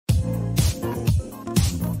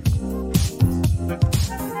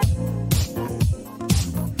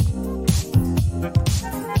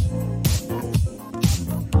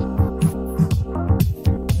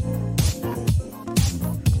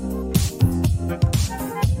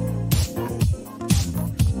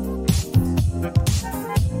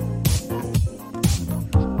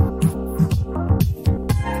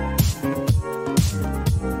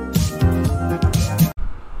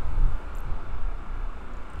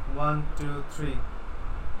1, 2, 3.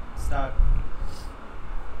 Start.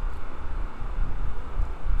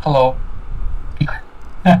 Hello.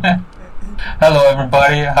 Hello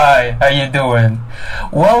everybody. Hi, how you doing?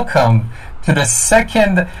 Welcome to the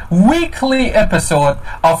second weekly episode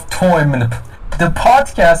of TOIMNP, the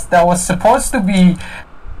podcast that was supposed to be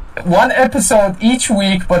one episode each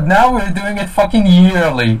week, but now we're doing it fucking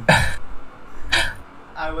yearly.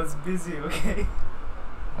 I was busy, okay?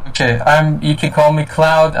 Okay, you can call me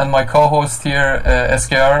Cloud, and my co-host here,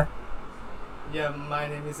 SKR. Yeah, my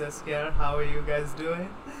name is SKR. How are you guys doing?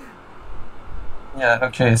 Yeah,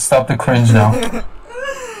 okay, stop the cringe now.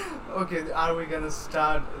 Okay, are we gonna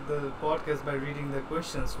start the podcast by reading the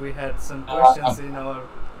questions? We had some questions in our...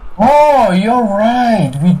 Oh, you're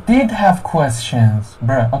right. We did have questions.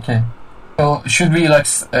 Bruh, okay. So, should we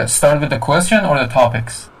start with the question or the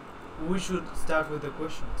topics? We should start with the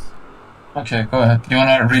questions. Okay, go ahead. You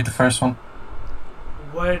wanna read the first one?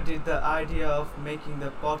 Where did the idea of making the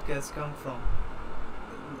podcast come from?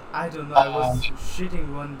 I don't know. I was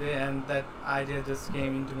shitting one day and that idea just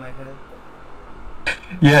came into my head.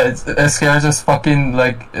 Yeah, SKR just fucking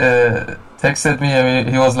texted me. I mean,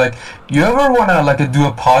 he was like, "You ever wanna do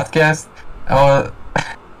a podcast?" And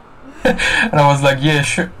I was like, "Yeah,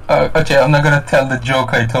 sure." Okay, I'm not gonna tell the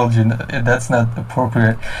joke I told you. That's not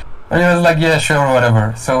appropriate. But he was like, "Yeah, sure,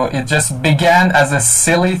 whatever." So it just began as a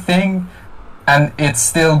silly thing, and it's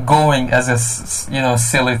still going as a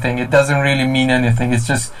silly thing. It doesn't really mean anything. It's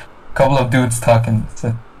just a couple of dudes talking.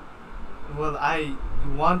 So. Well, I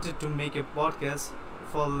wanted to make a podcast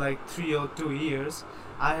for 3 or 2 years.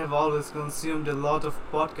 I have always consumed a lot of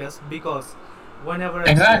podcasts because whenever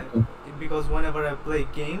I play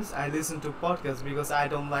games, I listen to podcasts because I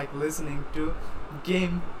don't like listening to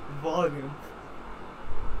game volume.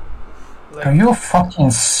 Are you a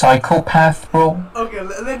fucking psychopath, bro? Okay,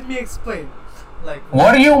 let me explain.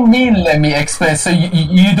 What do you mean, let me explain? So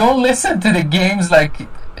you don't listen to the games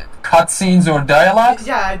cutscenes or dialogues?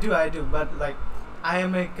 Yeah, I do, but I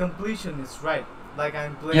am a completionist, right?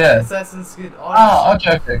 I'm playing Assassin's Creed Odyssey. Oh,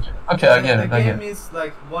 okay, I get it. The game is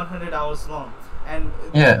 100 hours long, and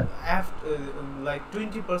after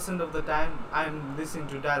 20% of the time I'm listening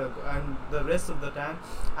to dialogue, and the rest of the time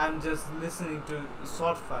I'm just listening to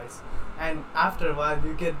sword fights. And after a while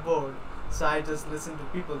you get bored, so I just listen to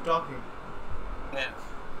people talking.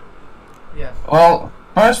 Yeah. Well,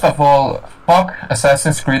 first of all, fuck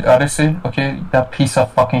Assassin's Creed Odyssey, okay? That piece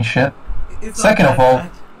of fucking shit. Second of all,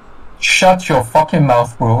 shut your fucking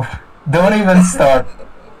mouth, bro. Don't even start.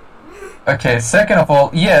 Okay, second of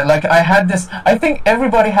all, I had this... I think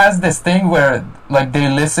everybody has this thing where, they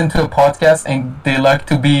listen to a podcast and they like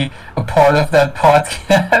to be a part of that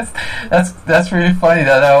podcast. That's really funny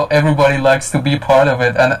that how everybody likes to be part of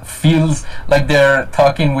it and feels like they're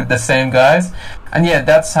talking with the same guys. And yeah,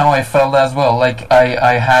 that's how I felt as well.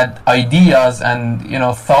 I had ideas and,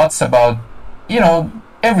 thoughts about,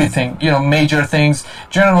 everything, major things.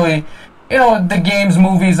 Generally, the games,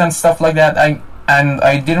 movies and stuff like that. I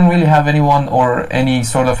didn't really have anyone or any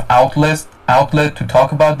sort of outlet to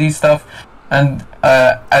talk about these stuff. And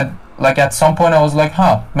at some point I was like,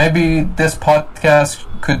 maybe this podcast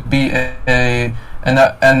could be an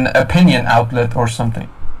opinion outlet or something.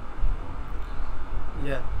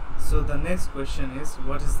 Yeah. So the next question is,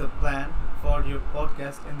 what is the plan for your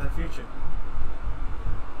podcast in the future?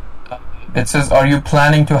 It says, are you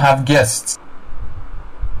planning to have guests?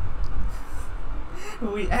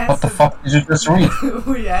 What the fuck did you just read?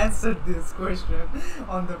 We answered this question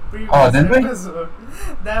on the previous episode.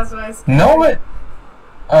 That's why I said... No, it...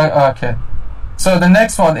 okay. So the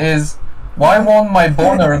next one is, why won't my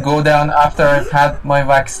boner go down after I've had my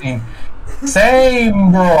vaccine?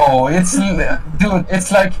 Same, bro. It's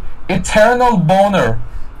like eternal boner.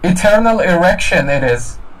 Eternal erection it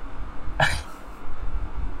is.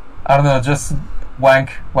 I don't know, just wank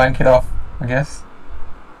it off, I guess.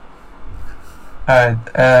 Alright,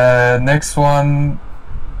 next one.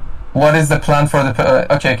 What is the plan for the...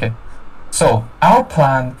 okay. So, our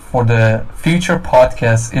plan for the future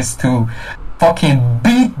podcast is to fucking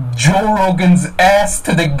beat Joe Rogan's ass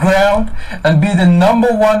to the ground and be the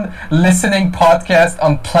 #1 listening podcast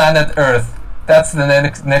on planet Earth. That's the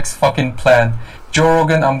next fucking plan. Joe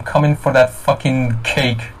Rogan, I'm coming for that fucking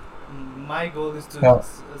cake. My goal is to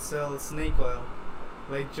sell snake oil,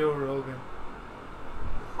 like Joe Rogan.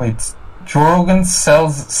 Wait, Joe Rogan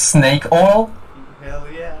sells snake oil? Hell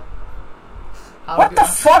yeah. What the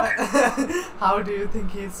fuck? How do you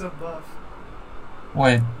think he's so buff?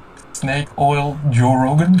 Wait, snake oil Joe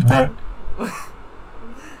Rogan? Who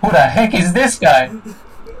the heck is this guy?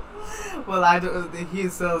 Well, I don't. He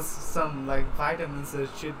sells some like vitamins and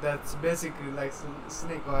shit. That's basically like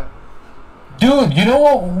snake oil. Dude, you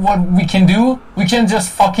know what we can do? We can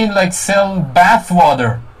just fucking like sell bath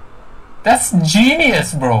water. That's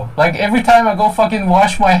genius, bro. Like every time I go fucking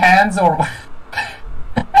wash my hands or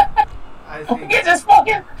I we think can just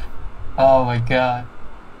fucking. Oh my god.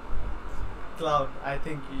 Cloud. I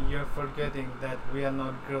think you're forgetting that we are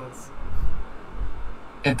not girls.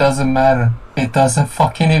 It doesn't matter. It doesn't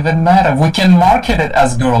fucking even matter. We can market it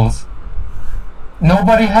as girls.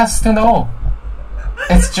 Nobody has to know.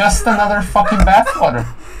 It's just another fucking bathwater.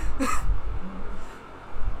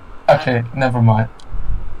 Okay, never mind.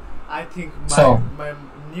 I think my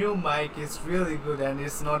new mic is really good and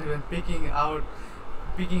it's not even picking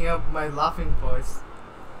up my laughing voice.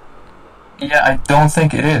 Yeah, I don't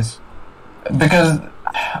think it is. Because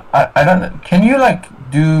I don't. Can you like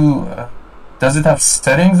do? Does it have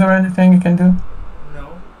settings or anything you can do?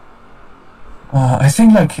 No. I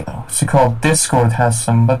think like what's it called? Discord has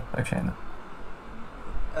some, but okay. No.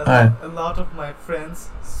 A lot of my friends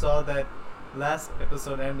saw that last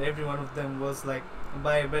episode and every one of them was like,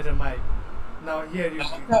 buy a better mic. Now here you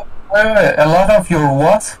go. Wait, a lot of your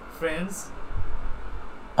what? Friends.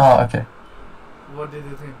 Oh, okay. What did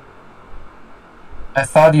you think? I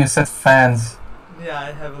thought you said fans. Yeah,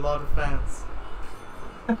 I have a lot of fans.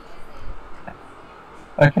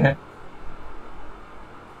 Okay.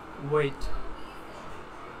 Wait.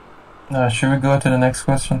 Should we go to the next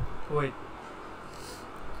question? Wait.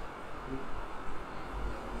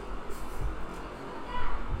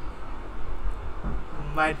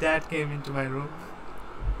 My dad came into my room.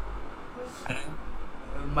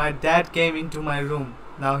 My dad came into my room.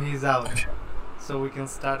 Now he's out. So we can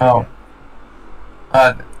start again.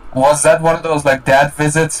 Was that one of those like dad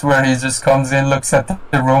visits where he just comes in, looks at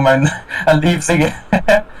the room and leaves again?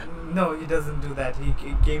 No, he doesn't do that. He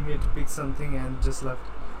came here to pick something and just left.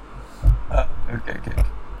 Okay.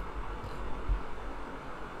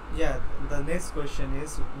 Yeah, the next question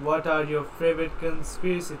is, what are your favorite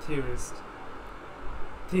conspiracy theories?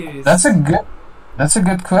 That's a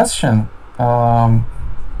good question.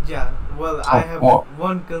 Yeah, well, I have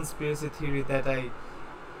one conspiracy theory that I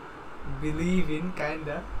believe in,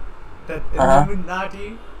 kinda, that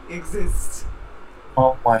Illuminati exists.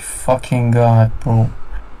 Oh my fucking god, bro.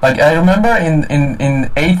 Like, I remember in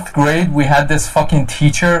 8th grade, we had this fucking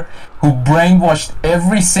teacher who brainwashed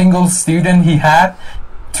every single student he had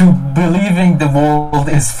to believing the world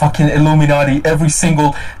is fucking Illuminati. Every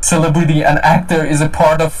single celebrity and actor is a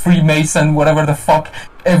part of Freemason, whatever the fuck.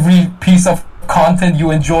 Every piece of content you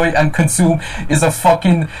enjoy and consume is a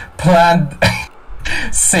fucking planned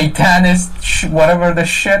satanist, whatever the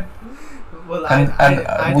shit. Well,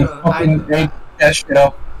 we fucking made that shit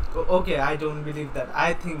up. Okay, I don't believe that.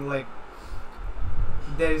 I think like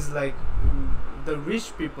there is like the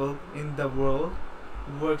rich people in the world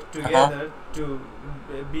work together to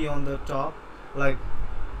be on the top. Like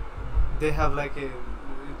they have like a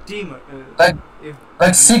team.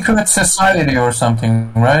 Like secret society or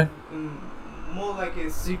something, right? More like a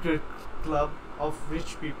secret club of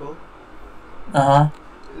rich people.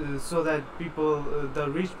 So that people, the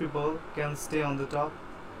rich people, can stay on the top,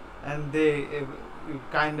 and they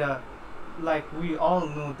kinda, like we all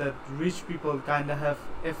know that rich people kinda have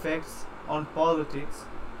effects on politics.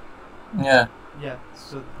 Yeah. Yeah,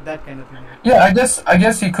 so that kind of thing. Yeah, I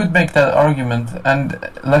guess you could make that argument. And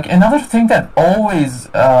like another thing that always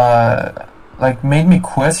like made me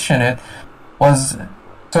question it was,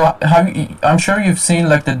 so I'm sure you've seen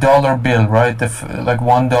like the dollar bill, right? Like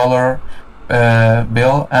 $1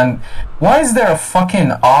 bill, and why is there a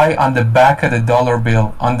fucking eye on the back of the dollar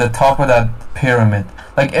bill on the top of that pyramid?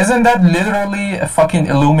 Like, isn't that literally a fucking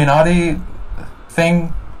Illuminati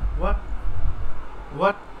thing?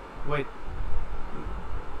 What? Wait.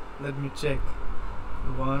 Let me check.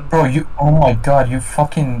 One. Bro, oh my god, you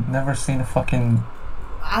fucking never seen a fucking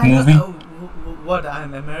movie? What?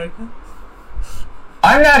 I'm American?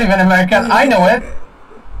 I'm not even American. I know it.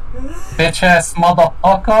 Bitch ass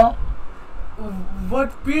motherfucker.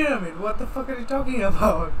 What pyramid? What the fuck are you talking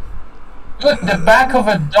about? Look, the back of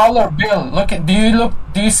a dollar bill.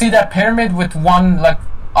 Do you see that pyramid with one like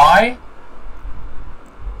eye?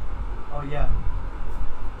 Oh yeah.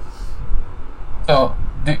 So,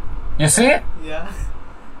 you see it? Yeah.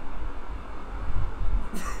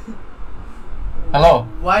 Hello?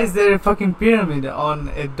 Why is there a fucking pyramid on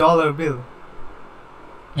a dollar bill?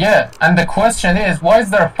 Yeah, and the question is, why is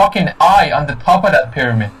there a fucking eye on the top of that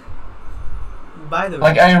pyramid? By the way,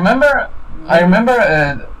 like I remember,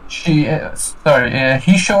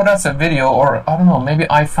 he showed us a video, or I don't know, maybe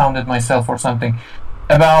I found it myself or something.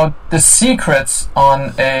 about the secrets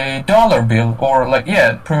on a dollar bill, or like,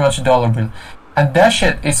 yeah, pretty much a dollar bill. And that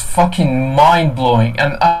shit is fucking mind-blowing.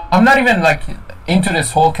 And I'm not even like into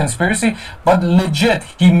this whole conspiracy, but legit,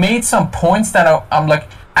 he made some points that I'm like,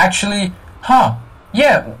 actually,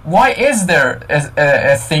 yeah, why is there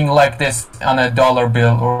a thing like this on a dollar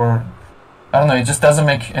bill? Or I don't know, it just doesn't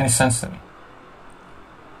make any sense to me.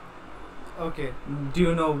 Okay, do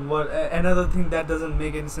you know what another thing that doesn't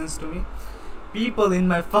make any sense to me? People in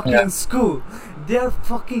my fucking school, they're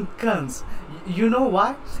fucking cunts. You know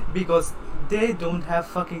why? Because they don't have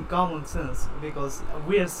fucking common sense, because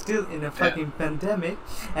we are still in a fucking pandemic,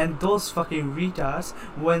 and those fucking retards,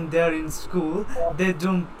 when they're in school, they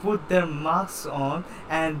don't put their masks on,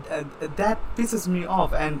 and that pisses me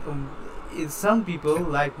off. And some people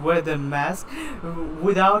like wear the mask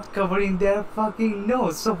without covering their fucking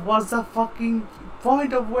nose. So what's the fucking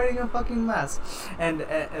point of wearing a fucking mask? And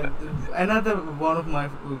another one of my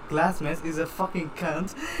classmates is a fucking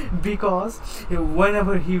cunt, because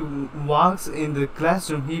whenever he walks in the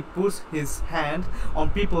classroom, he puts his hand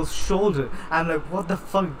on people's shoulder. I'm like, what the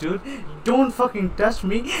fuck, dude? Don't fucking touch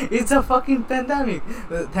me. It's a fucking pandemic.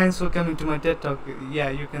 Thanks for coming to my TED talk.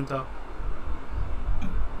 Yeah, you can talk.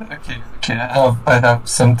 Okay, I have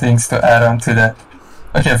some things to add on to that.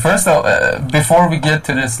 Okay, first of all, before we get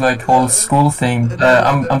to this like whole school thing,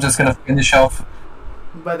 I'm just gonna finish off.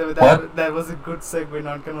 By the way, that was a good segue,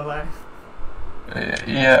 not gonna lie.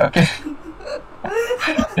 Yeah, okay.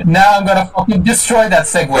 Now I'm gonna fucking destroy that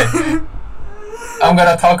segue. I'm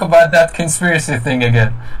gonna talk about that conspiracy thing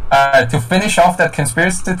again. To finish off that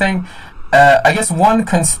conspiracy thing, I guess one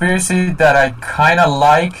conspiracy that I kinda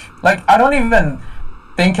like I don't even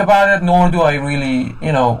think about it, nor do I really,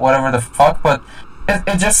 whatever the fuck, but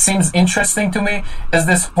it just seems interesting to me, is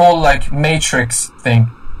this whole like Matrix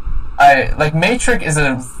thing. Matrix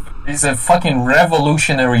is a fucking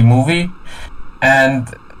revolutionary movie,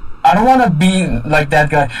 and I don't want to be like that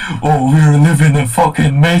guy. Oh, we're living in a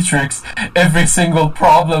fucking Matrix. Every single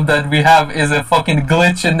problem that we have is a fucking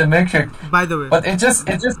glitch in the Matrix. By the way, but it just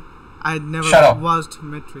I never watched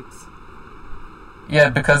Matrix. Yeah,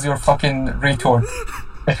 because you're fucking retard.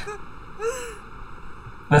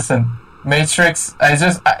 Listen, Matrix. I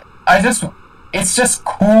just, it's just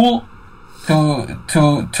cool to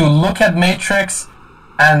look at Matrix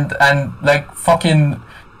and like fucking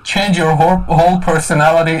change your whole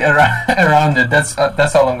personality around it. That's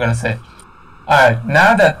all I'm gonna say. All right,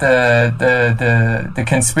 now that the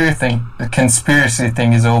conspiracy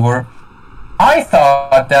thing is over, I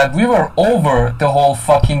thought that we were over the whole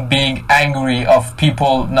fucking being angry of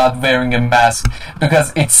people not wearing a mask,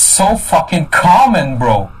 because it's so fucking common,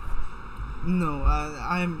 bro. No,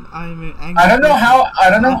 I'm angry. I don't know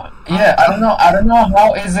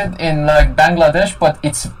how is it in like Bangladesh, but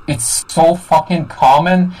it's so fucking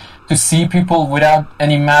common to see people without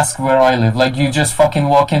any mask where I live. Like, you just fucking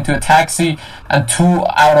walk into a taxi and 2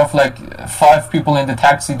 out of like 5 people in the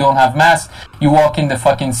taxi don't have masks. You walk in the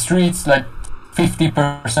fucking streets, like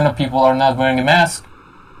 50% of people are not wearing a mask.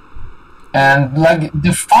 And like,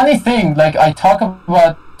 the funny thing, like, I talk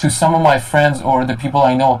about to some of my friends or the people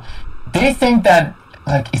I know, they think that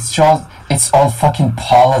like it's all fucking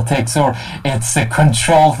politics, or it's a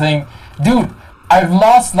control thing. Dude, I've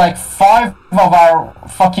lost like 5 of our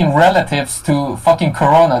fucking relatives to fucking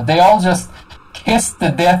corona. They all just kissed the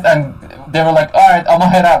death, and they were like, alright, I'm gonna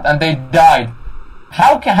head out, and they died.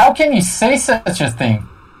 How can you say such a thing?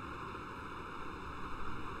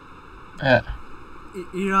 Yeah.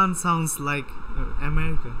 Iran sounds like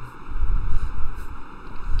America.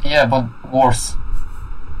 Yeah, but worse.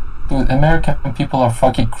 Dude, American people are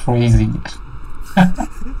fucking crazy.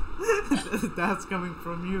 That's coming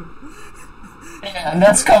from you. Yeah, and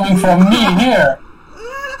that's coming from me here.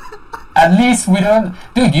 At least we don't...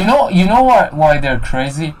 Dude, you know why they're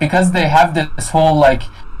crazy? Because they have this whole, like,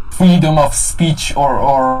 freedom of speech,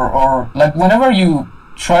 or like, whenever you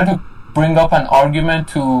try to bring up an argument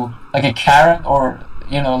to, like, a Karen or,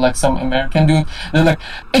 like some American dude, they're like,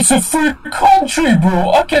 it's a free country,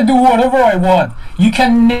 bro. I can do whatever I want. You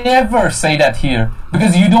can never say that here,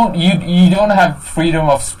 because you don't have freedom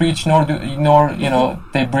of speech, nor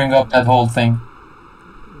they bring up that whole thing.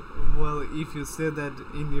 Well, if you say that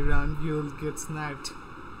in Iran, you'll get sniped.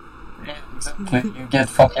 Yeah, exactly. You get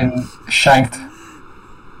fucking shanked.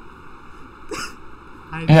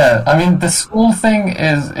 Yeah, I mean, the school thing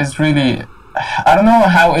is really... I don't know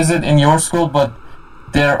how is it in your school, but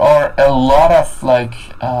there are a lot of, like,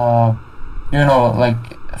 like,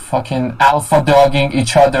 fucking alpha dogging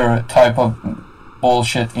each other type of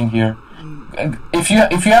bullshit in here. if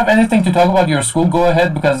you have anything to talk about your school, go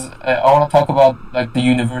ahead, because I want to talk about like the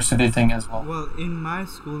university thing as well. Well, in my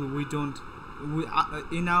school we don't.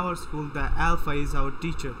 In our school, the alpha is our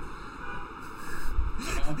teacher.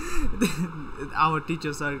 Our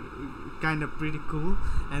teachers are kind of pretty cool,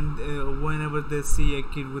 and whenever they see a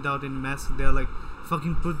kid without any mask, they're like,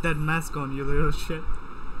 "Fucking put that mask on, you little shit."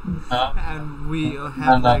 And we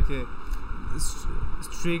have like a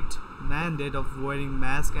strict mandate of wearing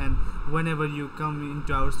mask, and whenever you come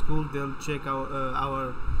into our school, they'll check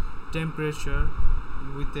our temperature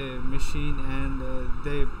with a machine, and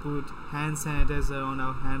they put hand sanitizer on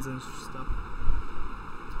our hands and stuff.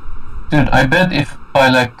 Dude, I bet if I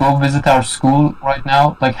like go visit our school right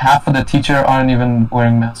now, like half of the teachers aren't even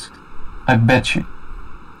wearing masks. I bet you.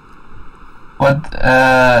 But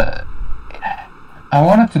I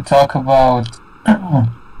wanted to talk about.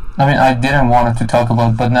 I mean, I didn't want to talk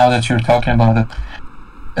about, but now that you're talking about it,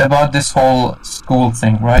 about this whole school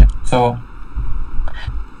thing, right? So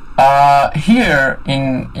here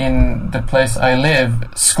in the place I live,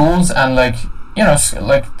 schools and like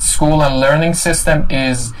school and learning system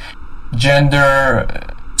is gender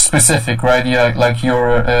specific, right? Yeah, like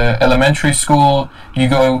your elementary school, you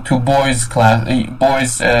go to boys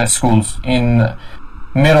schools. In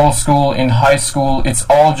middle school, in high school, it's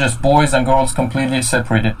all just boys and girls completely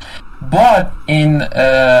separated. But in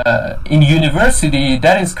university,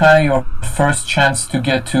 that is kind of your first chance to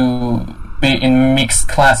get to be in mixed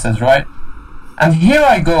classes, right? And here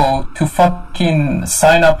I go to fucking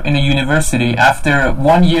sign up in a university after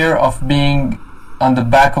 1 year of being on the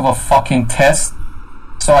back of a fucking test.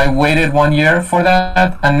 So I waited 1 year for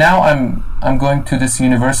that, and now I'm going to this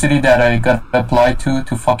university that I got applied to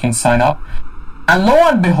fucking sign up. And lo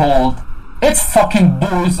and behold, it's fucking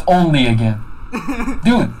boys only again.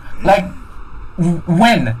 Dude, like,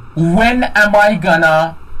 when am I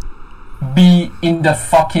gonna be in the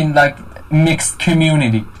fucking, like, mixed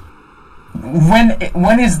community?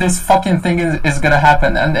 When is this fucking thing is gonna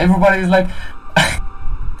happen? And everybody's like,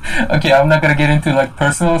 okay, I'm not gonna get into, like,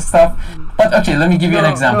 personal stuff, but okay, let me give you an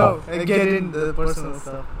example. No, get into the personal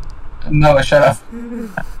stuff. No, shut up.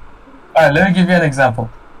 Alright, let me give you an example.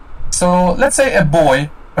 So let's say a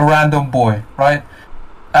random boy, right,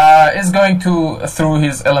 is going through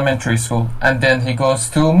his elementary school, and then he goes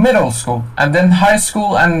to middle school, and then high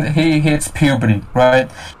school, and he hits puberty, right?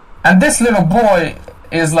 And this little boy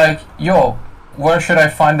is like, yo, where should I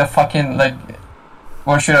find a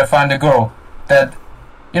girl that,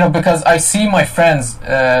 because I see my friends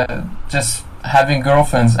just having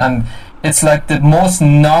girlfriends, and it's like the most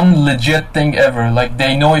non-legit thing ever. Like,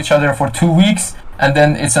 they know each other for 2 weeks, and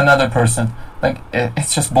then it's another person. Like,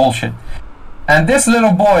 it's just bullshit. And this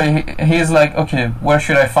little boy, he's like, okay, where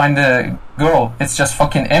should I find a girl? It's just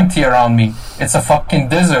fucking empty around me. It's a fucking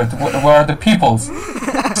desert. Where are the peoples?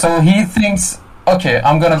 So he thinks, okay,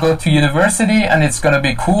 I'm gonna go to university, and it's gonna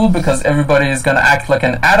be cool because everybody is gonna act like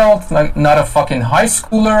an adult, like not a fucking high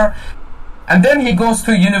schooler. And then he goes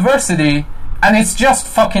to university, and it's just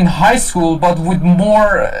fucking high school, but with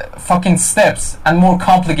more fucking steps and more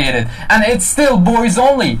complicated. And it's still boys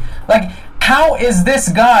only. Like, how is this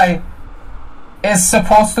guy is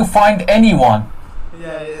supposed to find anyone?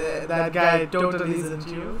 Yeah, that guy totally isn't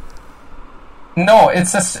you. No,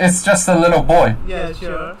 it's just a little boy. Yeah,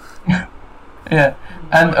 sure. Yeah,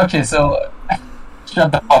 and okay, so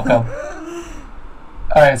shut the fuck up.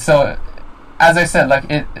 All right, so as I said, like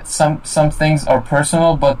some things are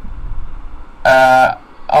personal, but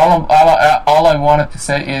all I wanted to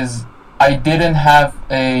say is I didn't have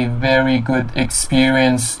a very good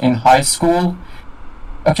experience in high school.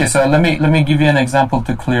 Okay, so let me give you an example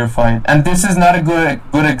to clarify it. And this is not a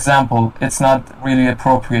good example. It's not really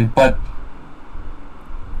appropriate, but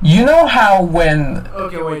you know how when...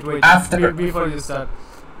 Okay, wait. After... Before you start.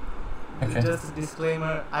 Okay. Just a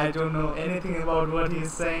disclaimer, I don't know anything about what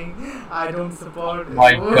he's saying. I don't support...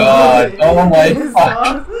 My god. Oh my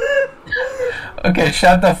fuck. Okay,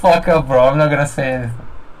 shut the fuck up, bro. I'm not gonna say anything.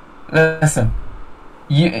 Listen.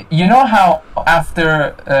 You know how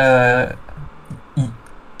after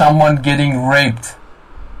someone getting raped,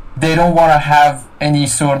 they don't want to have any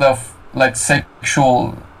sort of like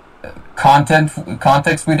sexual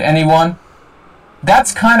context with anyone?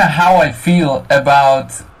 That's kind of how I feel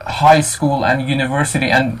about high school and university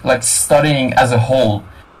and like studying as a whole.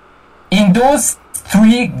 In those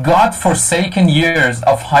 3 godforsaken years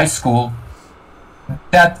of high school,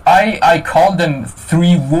 that I call them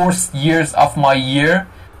 3 worst years of my year,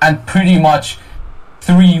 and pretty much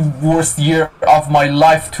 3 worst year of my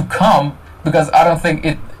life to come, because I don't think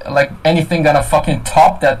it like anything gonna fucking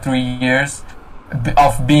top that 3 years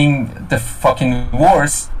of being the fucking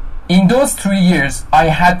worst. in those 3 years, I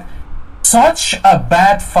had such a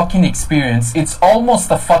bad fucking experience. It's almost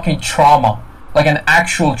a fucking trauma, like an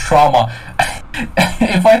actual trauma.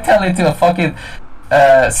 If I tell it to a fucking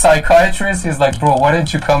psychiatrist, he's like, bro, why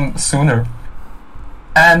didn't you come sooner?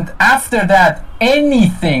 And after that,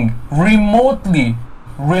 anything remotely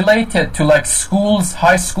related to like schools,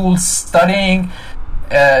 high schools, studying,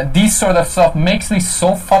 these sort of stuff makes me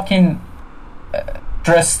so fucking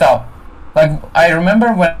dressed up. Like, I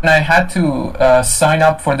remember when I had to sign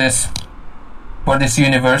up for this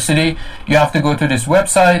university, you have to go to this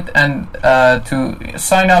website and to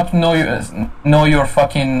sign up, know your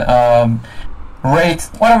fucking rate,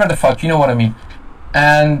 whatever the fuck, you know what I mean.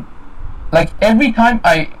 And like every time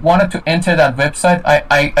I wanted to enter that website,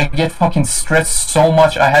 I get fucking stressed so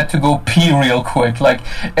much. I had to go pee real quick. Like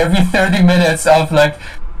every 30 minutes of like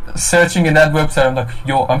searching in that website, I'm like,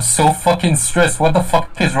 yo, I'm so fucking stressed. What the fuck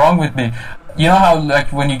is wrong with me? You know how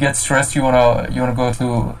like when you get stressed, you wanna go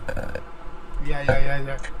to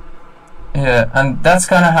yeah, and that's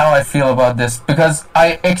kind of how I feel about this, because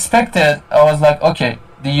I was like, okay,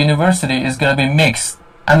 the university is gonna be mixed,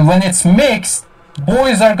 and when it's mixed,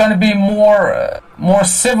 boys are gonna be more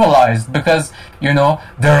civilized, because you know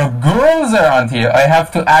there are girls around here. I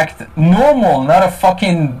have to act normal, not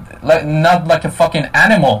like a fucking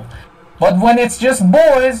animal. But when it's just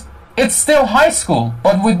boys, it's still high school,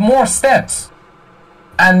 but with more steps.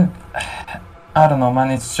 And I don't know,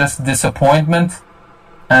 man, it's just disappointment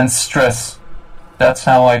and stress. That's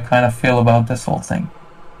how I kind of feel about this whole thing.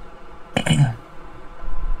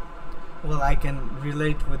 Well, I can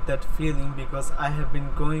relate with that feeling because I have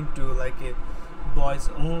been going to like a boys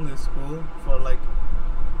only school for like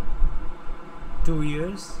 2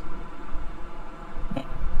 years.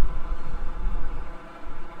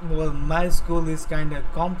 Well, my school is kind of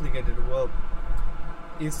complicated.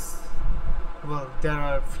 There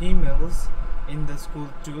are females in the school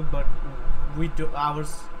too, but we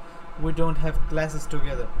don't have classes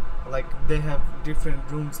together. Like they have different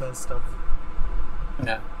rooms and stuff.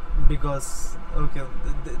 Yeah. Because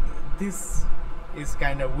this is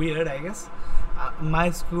kind of weird, I guess. My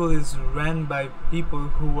school is run by people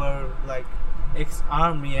who are like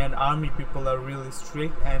ex-army, and army people are really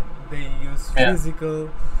strict, and they use physical.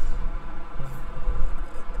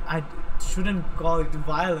 I shouldn't call it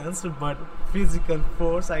violence, but physical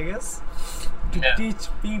force, I guess, to teach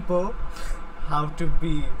people how to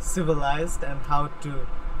be civilized and how to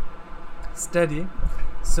study.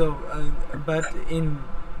 So,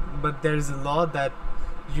 but there is a law that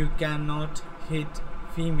you cannot hit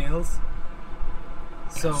females.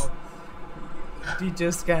 So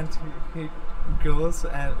teachers can't hit girls,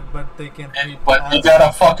 but they can hit. But you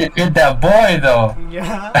gotta fucking hit that boy though.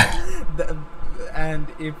 Yeah, and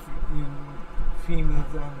if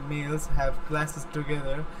females and males have classes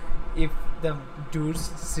together, if the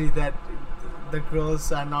dudes see that the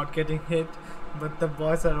girls are not getting hit, but the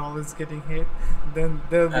boys are always getting hit, then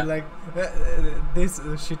they'll be like, this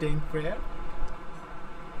shit ain't fair.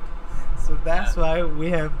 So that's why we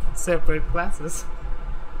have separate classes.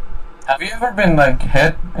 Have you ever been like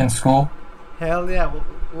hit in school? Hell yeah.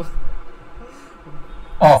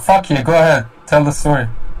 Oh fuck you, go ahead, tell the story.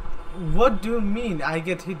 What do you mean? I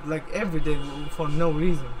get hit like every day for no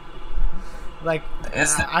reason. Like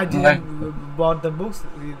I didn't bought the books.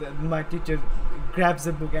 My teacher grabs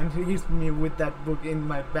the book and hits me with that book in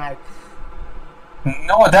my bag.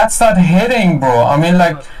 No, that's not hitting, bro. I mean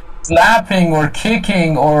like slapping or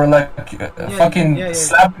kicking or like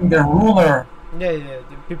slapping the ruler. Yeah,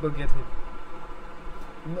 people get hit,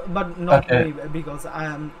 but not me, because I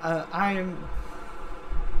am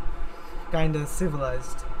kind of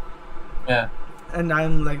civilized. Yeah. And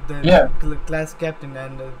I'm like the class captain,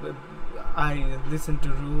 and I listen to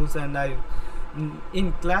rules, and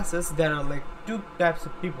in classes there are like 2 types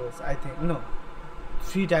of people. I think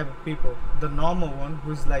 3 types of people. The normal one,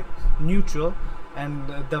 who's like neutral, and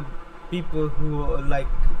the people who like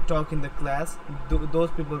talk in the class,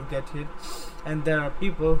 those people get hit. And there are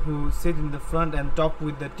people who sit in the front and talk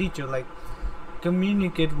with the teacher, like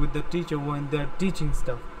communicate with the teacher when they're teaching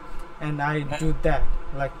stuff. And I do that,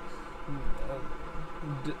 like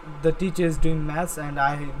the teacher is doing maths and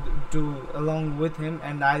I do along with him,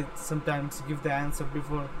 and I sometimes give the answer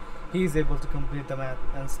before he is able to complete the math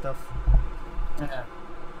and stuff.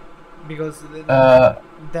 Because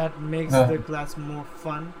that makes the class more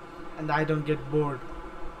fun and I don't get bored.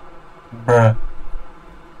 Bruh.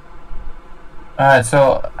 Alright,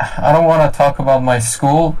 so I don't want to talk about my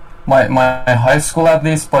school, my high school at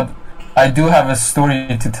least, but I do have a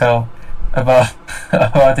story to tell. about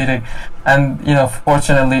about eating. And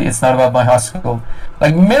fortunately, it's not about my high school.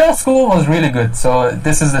 Like middle school was really good. So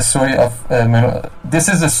this is the story of this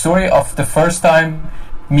is the story of the first time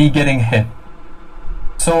me getting hit.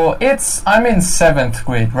 So I'm in 7th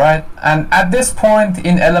grade, right? And at this point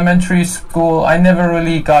in elementary school, I never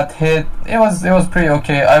really got hit. It was pretty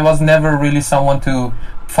okay. I was never really someone to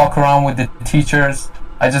fuck around with the teachers.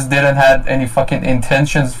 I just didn't have any fucking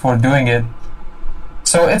intentions for doing it.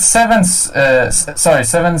 So it's 7th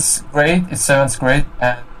grade. It's 7th grade,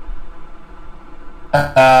 and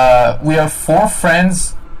we are 4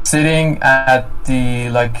 friends sitting at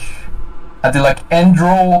the end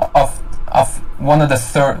row of one of the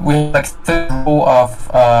third. We had third row of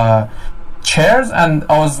chairs, and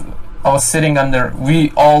I was sitting under.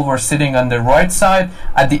 We all were sitting on the right side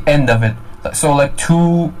at the end of it. So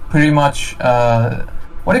 2 pretty much.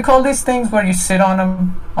 What do you call these things where you sit on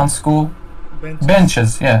them on school?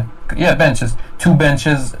 Benches. Yeah, benches. 2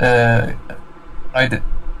 benches right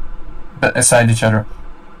beside each other.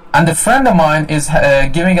 And a friend of mine is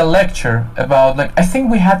giving a lecture about I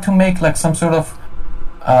think we had to make some sort of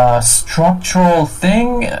structural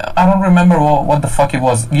thing. I don't remember what the fuck it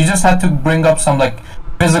was. You just had to bring up some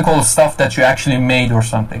physical stuff that you actually made or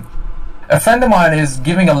something. A friend of mine is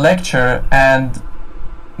giving a lecture, and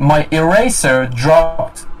my eraser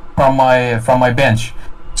dropped from my bench.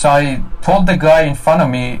 So I told the guy in front of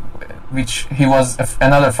me, which he was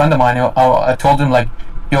another friend of mine. I told him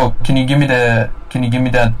yo, can you give me that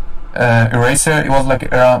eraser? It was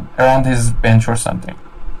around his bench or something.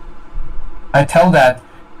 I tell that,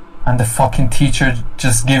 and the fucking teacher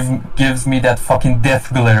just gives me that fucking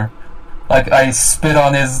death glare, I spit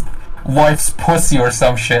on his wife's pussy or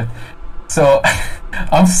some shit. So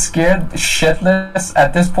I'm scared shitless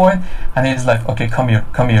at this point, and he's like, okay, come here.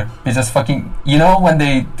 He just fucking, when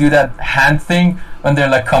they do that hand thing, when they're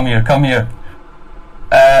like, come here.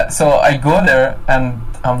 So I go there, and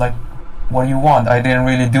I'm like, what do you want? I didn't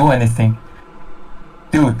really do anything.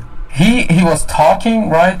 Dude, he was talking,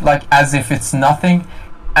 right, as if it's nothing,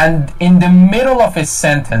 and in the middle of his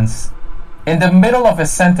sentence,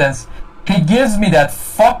 he gives me that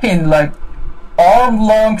fucking,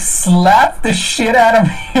 arm-long slap the shit out of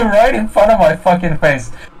me right in front of my fucking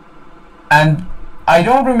face. And I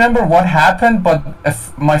don't remember what happened, but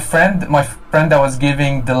my friend that was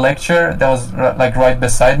giving the lecture, that was right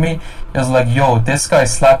beside me, he was like, yo, this guy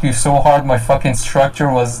slapped you so hard my fucking structure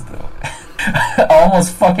was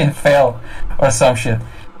almost fucking fell or some shit.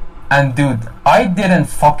 And dude, I didn't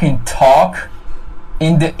fucking talk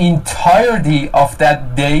in the entirety of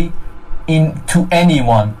that day to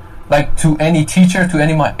anyone, to any teacher, to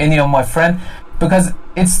any of my friends, because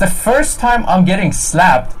it's the first time I'm getting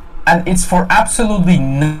slapped, and it's for absolutely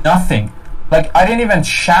nothing. I didn't even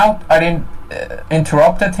shout, I didn't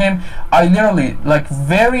interrupted him. I literally,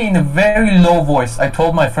 in a very low voice, I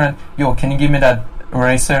told my friend, yo, can you give me that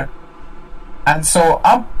eraser? And so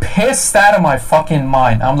I'm pissed out of my fucking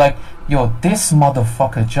mind. I'm like, yo, this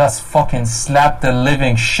motherfucker just fucking slapped the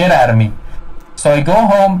living shit out of me. So I go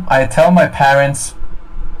home, I tell my parents,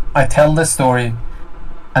 I tell the story,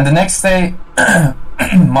 and the next day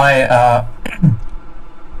my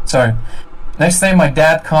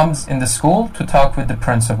dad comes in the school to talk with the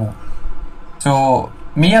principal. So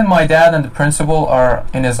me and my dad and the principal are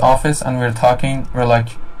in his office, and we're talking. We're like,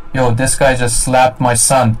 yo, this guy just slapped my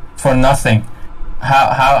son for nothing.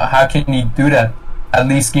 How can he do that? At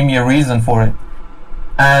least give me a reason for it.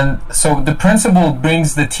 And so the principal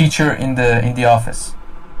brings the teacher in the office.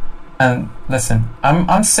 And listen,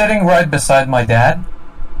 I'm sitting right beside my dad,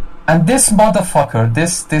 and this motherfucker,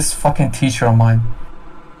 this fucking teacher of mine,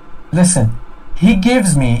 listen, he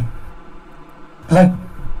gives me the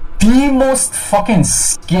most fucking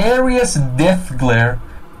scariest death glare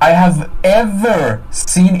I have ever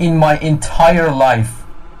seen in my entire life.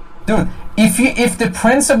 Dude, if the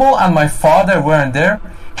principal and my father weren't there,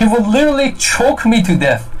 he would literally choke me to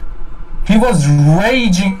death. He was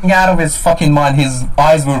raging out of his fucking mind. His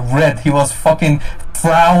eyes were red. He was fucking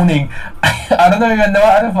frowning. I don't even know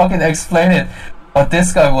how to fucking explain it. But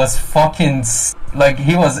this guy was fucking,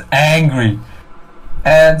 he was angry.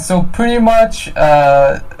 And so pretty much,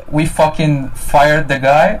 we fucking fired the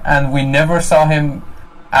guy, and we never saw him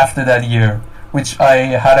after that year. Which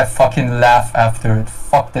I had a fucking laugh after it.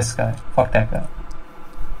 Fuck this guy. Fuck that guy.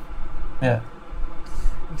 Yeah.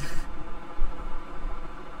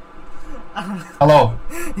 Hello.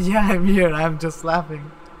 Yeah, I'm here. I'm just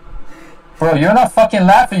laughing. Bro, you're not fucking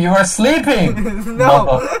laughing. You were sleeping.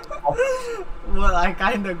 No. Well, I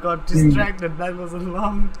kind of got distracted. That was a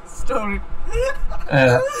long story.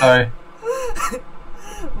 Sorry.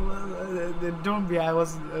 Well, don't be. I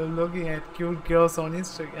was looking at cute girls on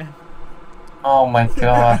Instagram. Oh my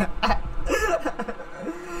god.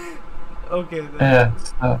 Okay. Then.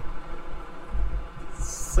 Yeah.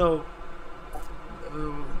 So.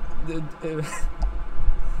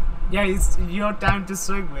 Yeah, it's your time to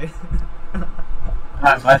segue.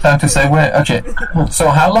 My time to say wait. Okay. So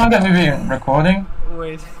how long have we been recording?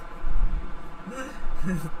 Wait.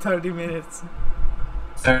 30 minutes.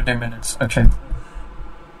 30 minutes. Okay.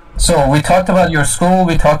 So we talked about your school,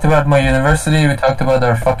 we talked about my university, we talked about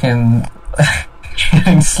our fucking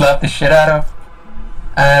getting slapped the shit out of.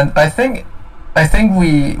 And I think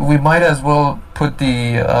we might as well put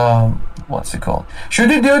the what's it called? Should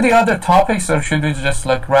we do the other topics or should we just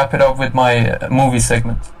like wrap it up with my movie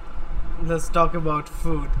segment? Let's talk about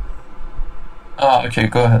food. Oh, okay,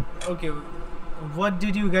 go ahead. Okay, what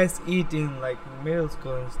did you guys eat in like middle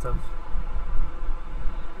school and stuff?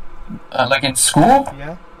 Like in school?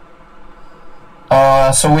 Yeah.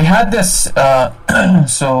 So we had this.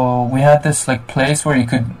 So we had this like place where you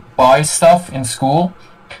could buy stuff in school,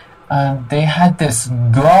 and they had this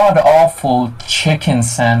god awful chicken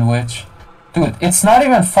sandwich. Dude, it's not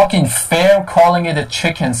even fucking fair calling it a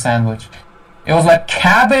chicken sandwich. It was like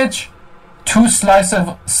cabbage, 2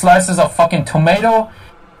 slices of fucking tomato,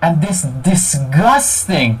 and this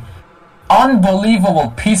disgusting,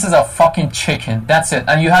 unbelievable pieces of fucking chicken. That's it.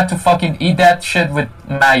 And you had to fucking eat that shit with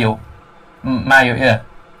mayo. Mayo, yeah.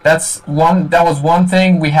 That was one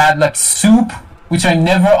thing. We had like soup, which I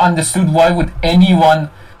never understood why would anyone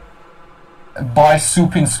buy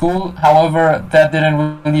soup in school. However, that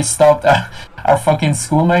didn't really stop our fucking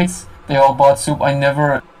schoolmates. They all bought soup. I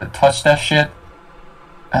never touched that shit.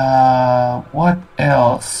 What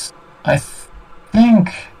else? I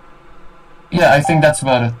think that's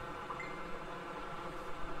about it.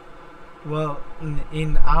 Well,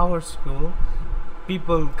 in our school,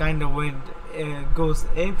 people kind of goes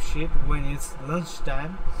apeshit when it's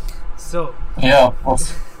lunchtime. So yeah, of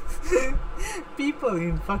course. People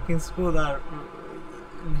in fucking school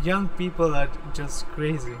young people are just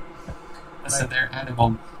crazy. Listen, they're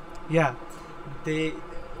animals. Yeah, the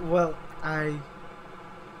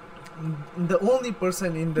only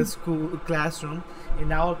person in the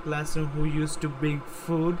in our classroom who used to bring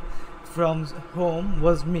food from home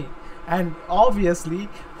was me. And obviously,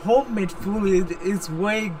 homemade food is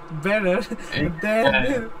way better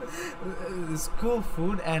than school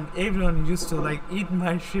food, and everyone used to like eat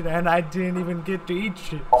my shit, and I didn't even get to eat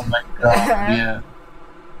shit. Oh my god, yeah.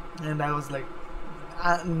 And I was like,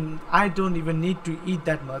 I don't even need to eat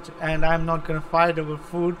that much, and I'm not gonna fight over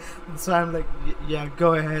food. So I'm like, yeah,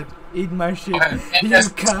 go ahead, eat my shit.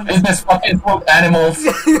 It's this fucking food animals.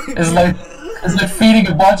 It's like feeding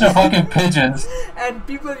a bunch of fucking pigeons. And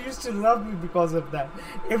people used to love me because of that.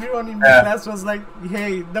 Everyone in my class was like,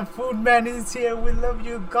 hey, the food man is here. We love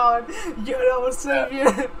you, God. You're our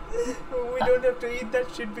savior. We don't have to eat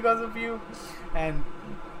that shit because of you. And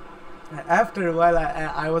after a while,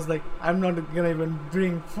 I was like, I'm not gonna even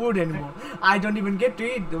bring food anymore. I don't even get to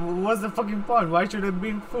eat. What's the fucking point? Why should I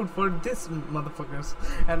bring food for this motherfuckers?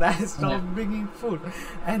 And I stopped bringing food.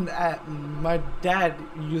 And my dad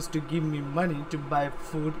used to give me money to buy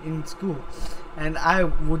food in school, and I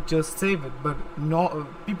would just save it. But no,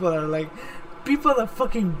 people are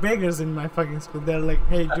fucking beggars in my fucking school. They're like,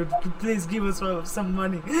 hey dude, please give us some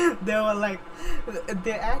money. They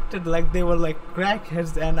acted like they were like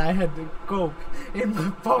crackheads and I had the coke in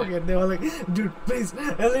my pocket. They were like, dude, please,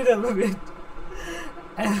 a little bit.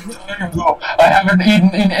 And I haven't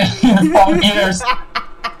eaten in 5 years.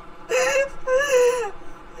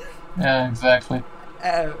 Yeah, exactly.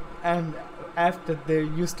 And after they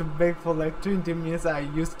used to beg for like 20 minutes, I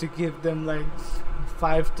used to give them like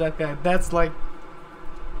 5 taka. That's like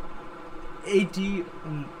 80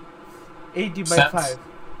 by Cents? 5.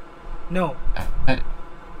 No.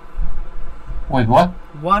 Wait, what?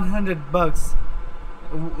 $100.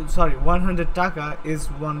 Sorry, 100 taka is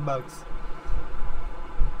 $1.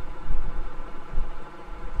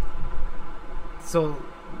 So,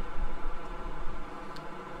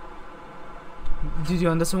 did you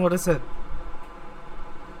understand what I said?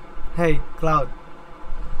 Hey, Cloud.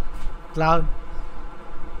 Cloud.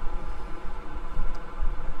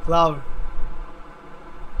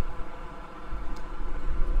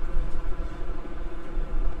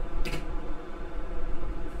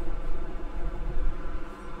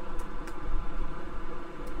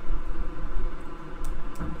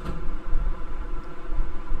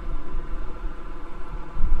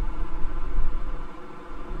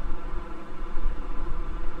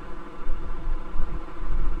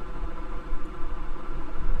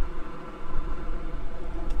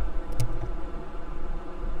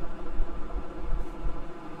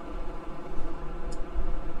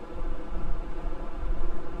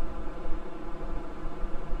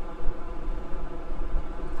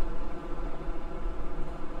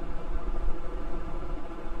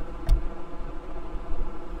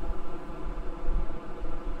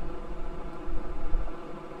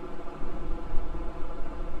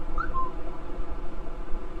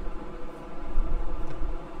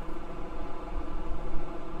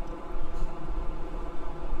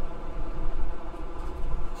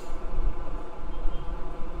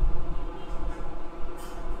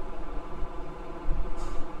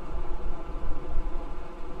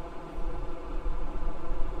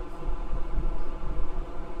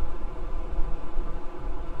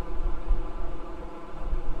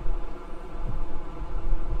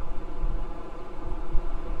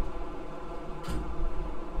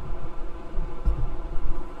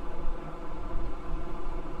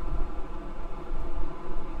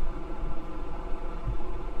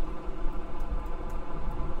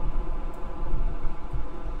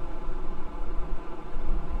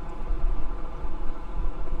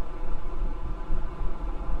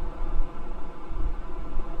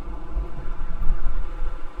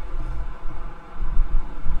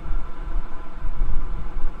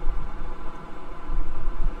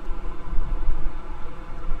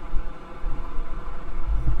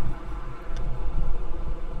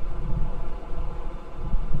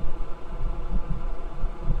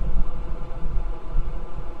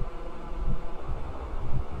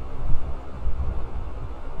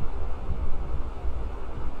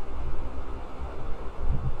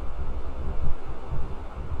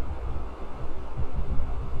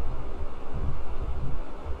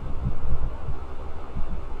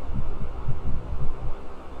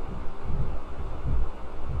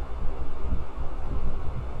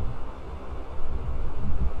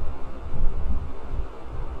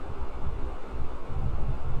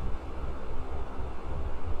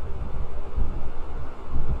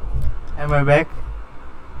 Am I back?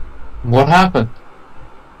 What happened?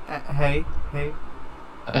 Hey.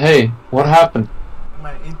 Hey, what happened?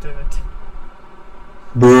 My internet.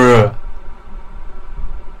 Bruh.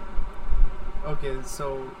 Okay,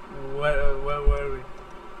 so where were we?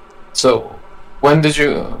 So, when did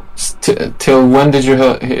you... till when did you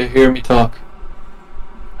hear me talk?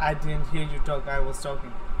 I didn't hear you talk, I was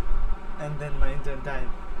talking. And then my internet died.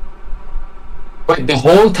 Wait, the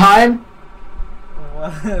whole time?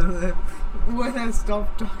 Well, when I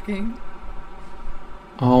stopped talking.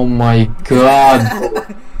 Oh my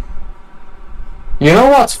god. You know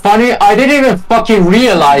what's funny? I didn't even fucking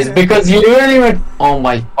realize because you didn't even... Oh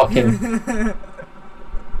my fucking...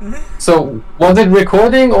 So, was it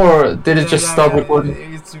recording or did it just stop recording?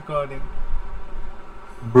 It's recording.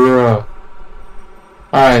 Bruh.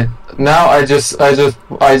 Alright, now I just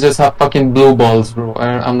have fucking blue balls, bro.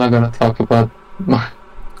 I'm not gonna talk about my...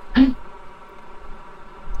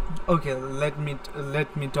 Okay, let me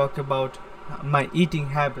talk about my eating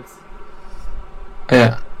habits.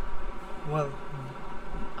 Yeah. Well,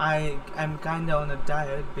 I'm kinda on a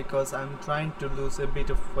diet because I'm trying to lose a bit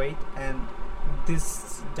of weight, and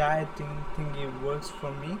this dieting thingy works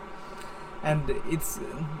for me. And it's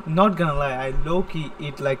not gonna lie, I low-key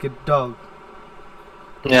eat like a dog.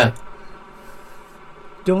 Yeah.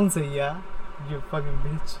 Don't say yeah, you fucking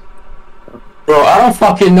bitch. Bro, I don't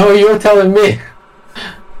fucking know, you're telling me.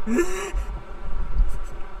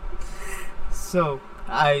 So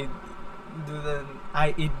I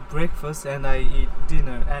eat breakfast and I eat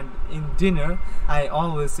dinner, and in dinner I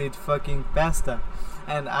always eat fucking pasta,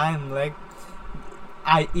 and I'm like,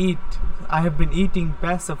 I have been eating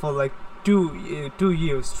pasta for like 2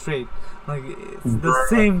 years straight. Like, it's the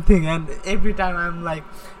same thing, and every time I'm like,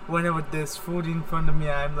 whenever there's food in front of me,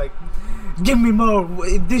 I'm like, give me more,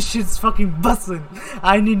 this shit's fucking busting,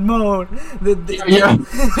 I need more. You're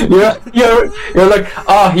like,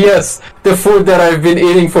 ah, yes, the food that I've been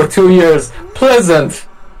eating for 2 years, pleasant.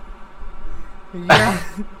 Yeah.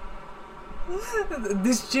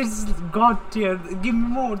 This shit's god tier, give me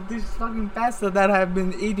more, this fucking pasta that I've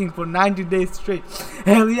been eating for 90 days straight,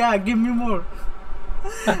 hell yeah, give me more.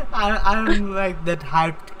 I'm like that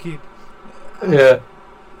hyped kid. Yeah.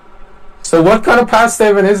 So what kind of pasta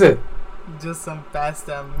even is it? Just some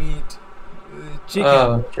pasta, meat,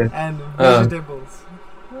 chicken, and vegetables.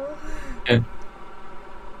 Okay.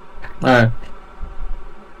 Alright.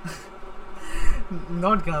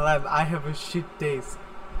 Not gonna lie, I have a shit taste.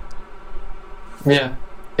 Yeah.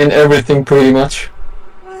 In everything, pretty much.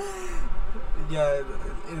 Yeah,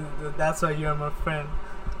 that's why you're my friend.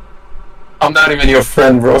 I'm not even your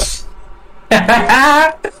friend, bro.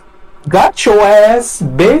 Got your ass,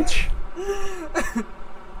 bitch.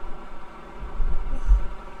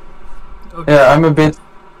 Okay. Yeah, I'm a bit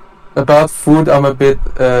about food. I'm a bit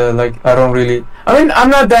like, I don't really. I mean, I'm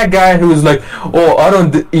not that guy who's like, oh, I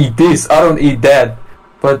don't eat this, I don't eat that.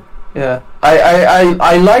 But yeah,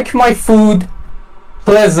 I like my food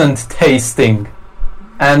pleasant tasting,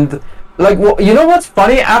 and like, you know what's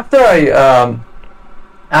funny? After I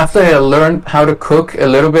learned how to cook a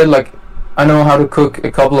little bit, like, I know how to cook a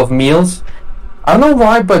couple of meals. I don't know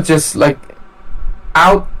why, but just like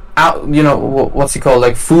out, you know, what's it called?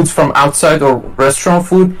 Like, foods from outside or restaurant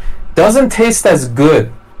food doesn't taste as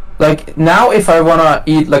good. Like, now if I wanna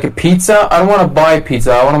eat like a pizza, I don't wanna buy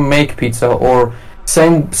pizza. I wanna make pizza, or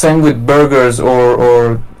same with burgers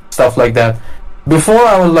or stuff like that. Before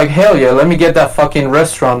I was like, hell yeah, let me get that fucking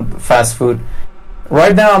restaurant fast food.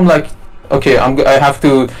 Right now I'm like, okay, I have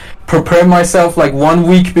to prepare myself like 1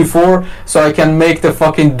 week before so I can make the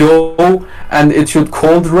fucking dough, and it should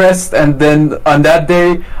cold rest, and then on that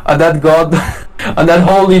day, on that god, on that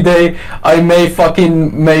holy day, I may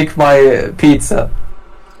fucking make my pizza.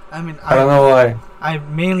 I mean, I don't know why. I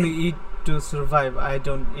mainly eat to survive. I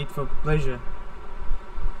don't eat for pleasure.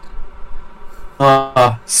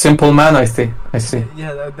 Simple man, I see.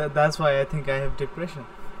 Yeah, that's why I think I have depression.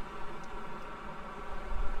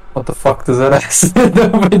 What the fuck does that have to do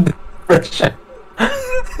with depression?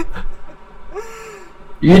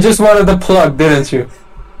 You just wanted the plug, didn't you?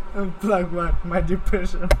 Plug what? My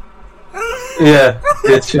depression. Yeah,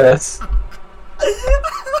 bitch ass.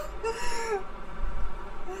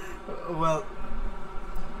 Well,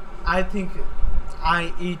 I think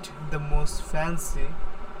I eat the most fancy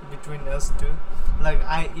between us two. Like,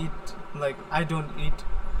 I eat, like, I don't eat.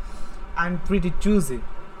 I'm pretty choosy.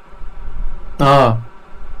 Ah.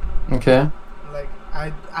 Okay. Like,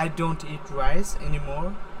 I don't eat rice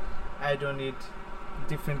anymore. I don't eat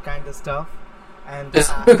different kind of stuff. And is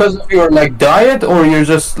it because of your like diet, or you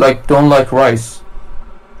just like don't like rice?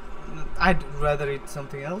 I'd rather eat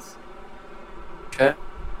something else. Okay.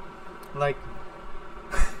 like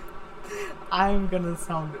I'm gonna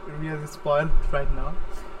sound really spoiled right now.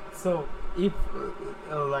 So if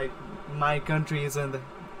like my country isn't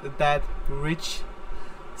that rich,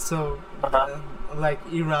 so like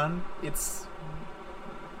Iran, it's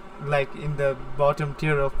like in the bottom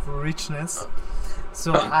tier of richness.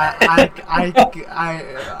 So and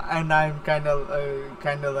I'm kind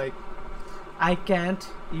of like I can't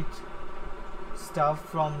eat stuff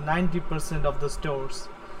from 90% of the stores.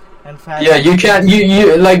 And yeah, you can't.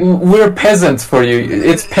 You like we're peasants for you.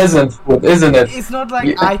 It's peasant food, isn't it? It's not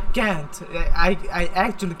like I can't. I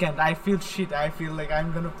actually can't. I feel shit. I feel like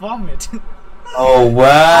I'm gonna vomit. Oh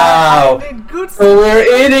wow! I need good so we're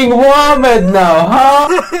eating vomit now, huh?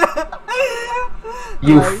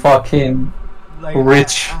 You like, fucking like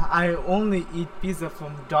rich. I only eat pizza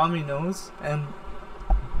from Domino's and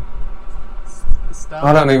stuff.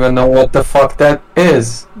 I don't even know what the fuck that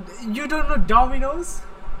is. You don't know Domino's?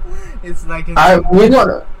 It's like we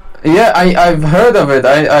don't. Yeah, I've heard of it.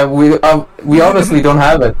 We obviously don't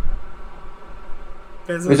have it.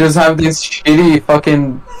 We just have these shitty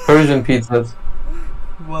fucking Persian pizzas.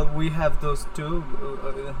 Well, we have those too.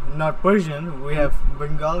 Not Persian. We have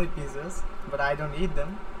Bengali pizzas, but I don't eat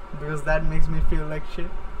them because that makes me feel like shit.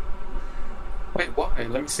 Wait, why?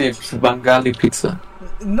 Let me see if it's Bengali pizza.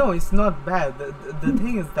 No, it's not bad. The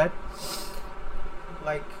thing is that,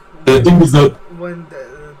 like, when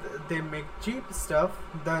they make cheap stuff,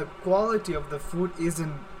 the quality of the food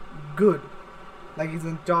isn't good. Like, it's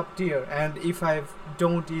in top tier. And if I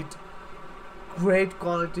don't eat great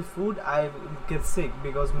quality food, I get sick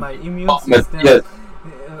because my immune system. Yes.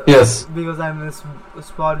 Yes. Because I'm a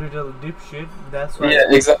small little dipshit. That's why. Yeah,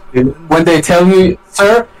 exactly. When they tell you,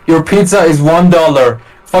 sir, your pizza is $1,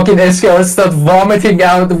 fucking SKR starts vomiting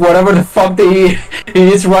out whatever the fuck they eat.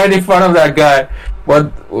 He is right in front of that guy.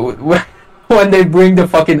 When they bring the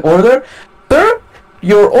fucking order, sir,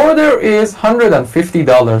 your order is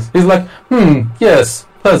 $150. He's like, yes,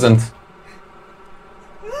 pleasant.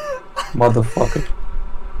 Motherfucker.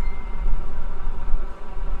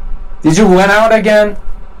 Did you went out again?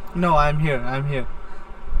 No, I'm here.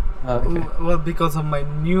 Okay. Well, because of my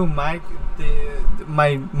new mic,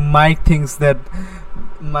 my mic thinks that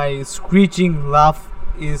my screeching laugh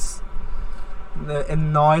is a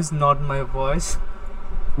noise, not my voice.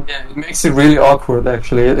 Yeah, it makes it really awkward.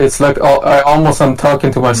 Actually, it's like I almost am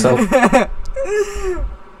talking to myself. Well,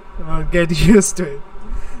 get used to it.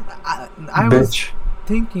 I was Bitch.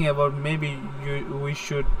 thinking about maybe we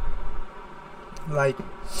should like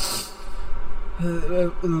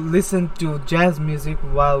listen to jazz music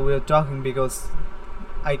while we're talking because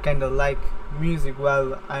I kind of like music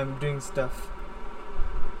while I'm doing stuff.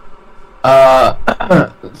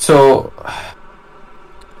 So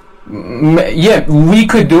yeah, we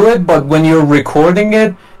could do it, but when you're recording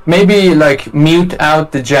it, maybe like mute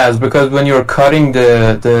out the jazz, because when you're cutting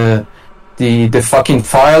the fucking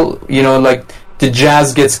file, you know, like the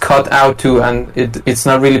jazz gets cut out too, and it's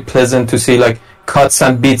not really pleasant to see like cuts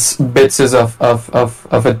and bits of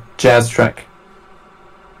a jazz track.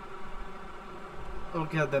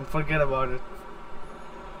 Okay, then forget about it.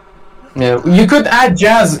 Yeah, you could add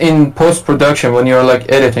jazz in post-production when you're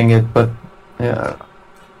like editing it, but yeah.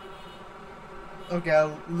 Okay,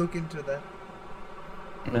 I'll look into that.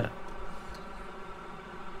 Yeah.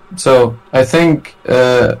 So I think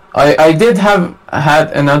I did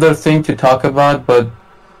had another thing to talk about, but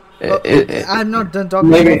I'm not done talking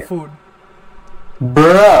maybe, about food.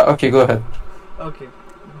 Bruh. Okay, go ahead. Okay,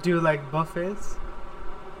 do you like buffets?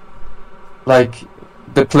 Like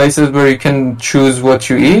the places where you can choose what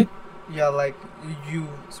you eat? Yeah, like you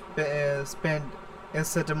spend a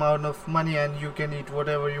set amount of money and you can eat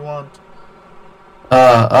whatever you want.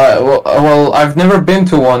 Well, I've never been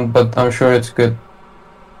to one, but I'm sure it's good.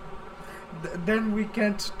 Then we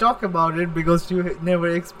can't talk about it because you never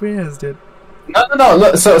experienced it.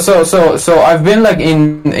 No. So I've been like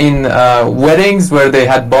in weddings where they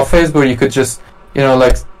had buffets where you could just, you know,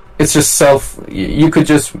 like it's just you could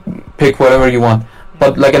just pick whatever you want.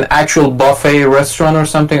 But like an actual buffet restaurant or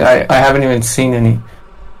something, I haven't even seen any.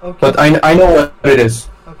 Okay. But I know what it is.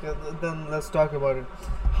 Okay, then let's talk about it.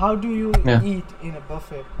 How do you eat in a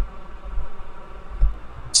buffet?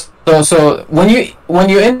 So when you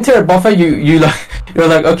enter a buffet, you're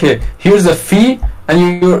like, okay, here's a fee,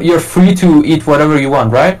 and you're free to eat whatever you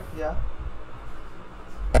want, right? Yeah.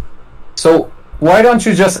 So why don't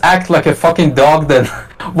you just act like a fucking dog then?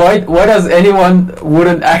 Why does anyone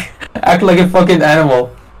wouldn't act like a fucking animal?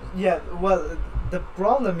 Yeah, well, the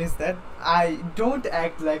problem is that I don't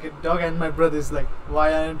act like a dog, and my brother is like,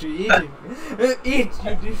 why aren't you eating? Eat,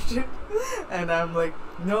 you dipshit. And I'm like,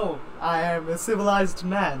 no, I am a civilized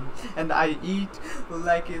man, and I eat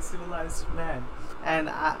like a civilized man. And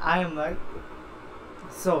I am like,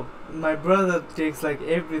 so my brother takes like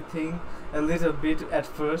everything a little bit at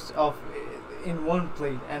first of in one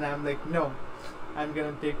plate, and I'm like, no, I'm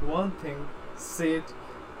gonna take one thing, sit,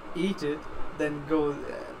 eat it, then go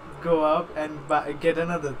up and get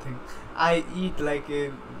another thing. I eat like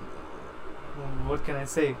a, what can I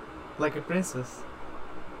say, like a princess.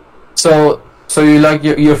 So you like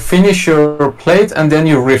you finish your plate and then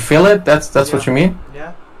you refill it. That's Yeah. what you mean?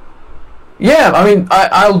 Yeah. Yeah, I mean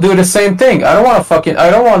I'll do the same thing. I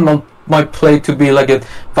don't want my plate to be like a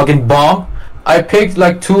fucking bomb. I picked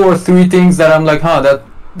like 2 or 3 things that I'm like,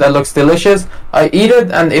 that looks delicious. I eat it,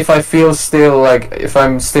 and if I'm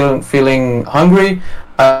still feeling hungry,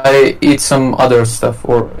 I eat some other stuff,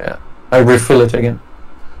 or I refill it again.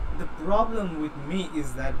 The problem with me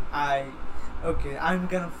is that I'm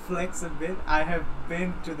gonna flex a bit. I have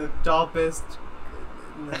been to the toppest.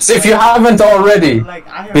 As if you haven't already, like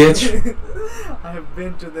I have bitch. I have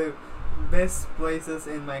been to the best places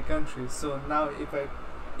in my country. So now if I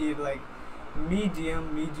eat like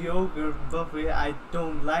mediocre buffet, I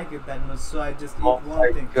don't like it that much. So I just eat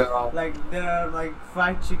one thing. God. Like there are like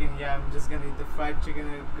fried chicken. Yeah, I'm just gonna eat the fried chicken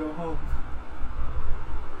and go home.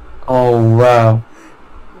 Oh wow.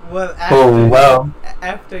 Well,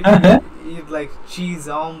 after you eat like cheese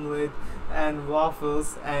omelette and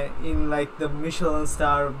waffles and in like the Michelin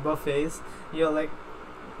star buffets, you're like,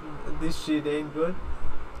 this shit ain't good.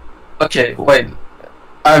 Okay, wait.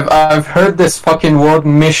 I've heard this fucking word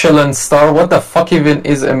Michelin star. What the fuck even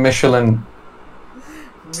is a Michelin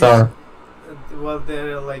star? Well,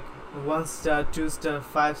 there are like 1 star, 2 star,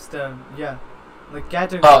 5 star. Yeah, like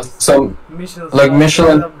categories. So Michelin like stars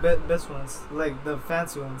Michelin. are the best ones, like the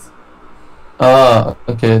fancy ones.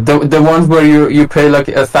 Okay. The ones where you pay like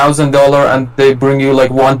 $1,000 and they bring you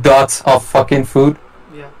like 1 dot of fucking food.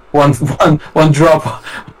 Yeah. One drop.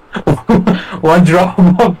 One drop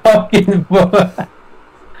of fucking food.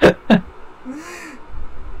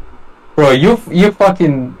 Bro, you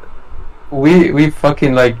fucking we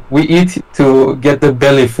fucking like we eat to get the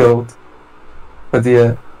belly filled. But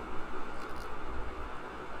yeah.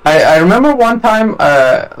 I remember one time,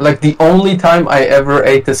 like the only time I ever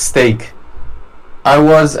ate a steak. I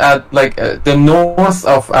was at like the north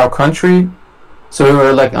of our country, so we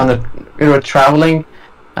were like we were traveling,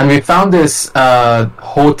 and we found this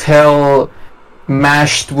hotel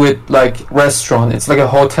mashed with like restaurant. It's like a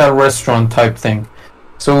hotel restaurant type thing.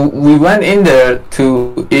 So we went in there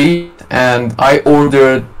to eat, and I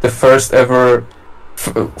ordered the first and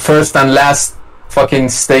last fucking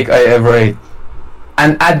steak I ever ate.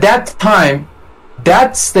 And at that time,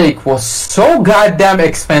 that steak was so goddamn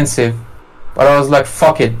expensive. But I was like,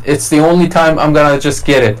 fuck it. It's the only time I'm gonna just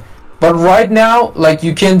get it. But right now, like,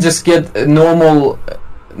 you can just get a normal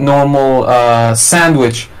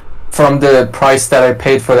sandwich from the price that I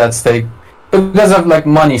paid for that steak, because of like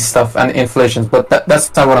money stuff and inflation. But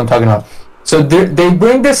that's not what I'm talking about. So they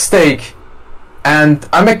bring this steak, and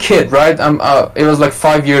I'm a kid, right? It was like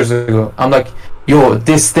 5 years ago. I'm like, yo,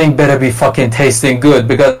 this thing better be fucking tasting good,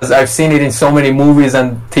 because I've seen it in so many movies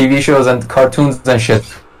and TV shows and cartoons and shit.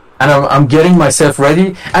 And I'm getting myself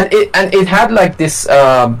ready, and it had like this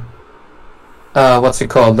what's it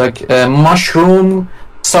called, like a mushroom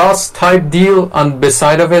sauce type deal on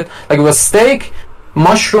beside of it. Like it was steak,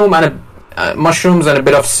 mushrooms and a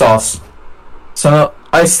bit of sauce. So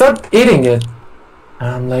I start eating it, and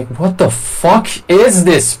I'm like, what the fuck is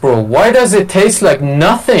this, bro? Why does it taste like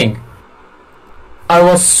nothing? I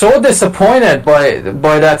was so disappointed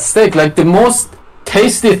by that steak. Like the most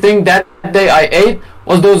tasty thing that day I ate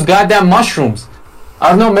was those goddamn mushrooms. I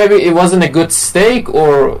don't know, maybe it wasn't a good steak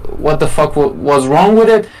or what the fuck was wrong with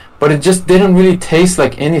it, but it just didn't really taste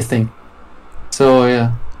like anything. So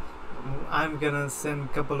yeah. I'm gonna send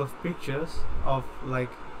a couple of pictures of like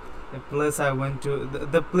a place I went to.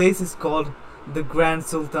 The place is called the Grand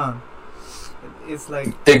Sultan. It's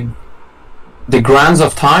like the Grands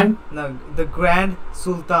of Time? No, the Grand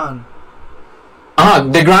Sultan.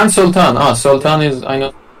 The Grand Sultan. Sultan is, I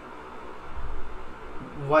know.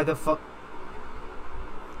 Why the fuck?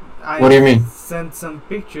 What do you mean? Sent some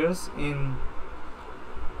pictures in.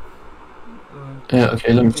 Yeah,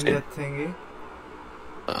 okay, let me see. That thingy.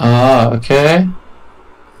 Okay.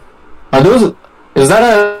 Is that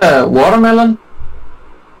a watermelon?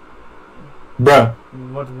 Bruh.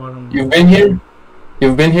 What watermelon? You've been here?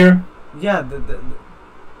 You've been here? Yeah,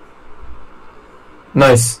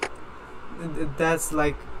 Nice. That's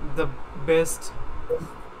like the best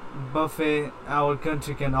buffet our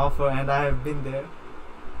country can offer, and I have been there.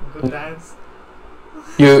 Good times.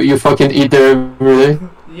 You fucking eat there every day?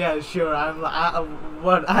 Yeah, sure. I'm not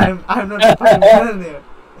a fucking millionaire.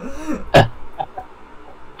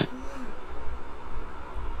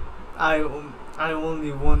 I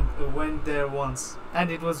only went there once, and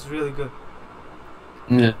it was really good.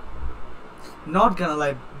 Yeah. Not gonna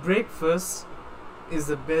lie, breakfast is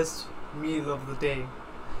the best meal of the day.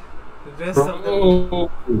 The rest of the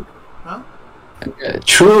huh?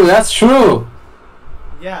 True, that's true.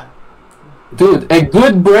 Yeah. Dude, a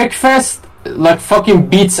good breakfast like fucking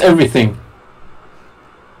beats everything.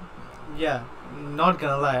 Yeah. Not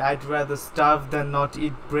gonna lie, I'd rather starve than not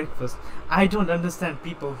eat breakfast. I don't understand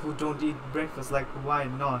people who don't eat breakfast. Like, why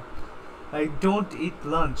not? Like, don't eat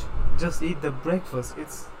lunch. Just eat the breakfast.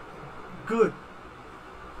 It's good.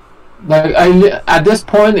 Like at this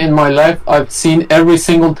point in my life, I've seen every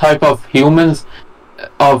single type of humans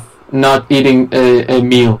of not eating a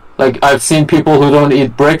meal. Like, I've seen people who don't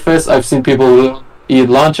eat breakfast. I've seen people who don't eat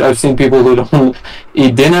lunch. I've seen people who don't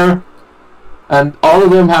eat dinner. And all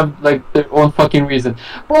of them have like their own fucking reason.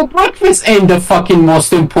 Well, breakfast ain't the fucking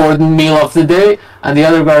most important meal of the day. And the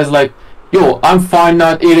other guy's like, yo, I'm fine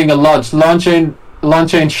not eating a lunch. Lunch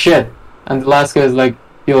ain't shit. And the last guy's like,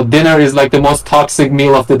 yo, dinner is like the most toxic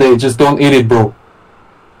meal of the day. Just don't eat it, bro.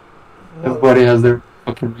 Well, everybody has their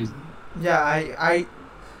fucking reason. Yeah, I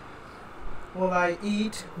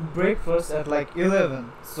eat breakfast at like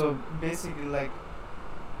 11. So basically, like,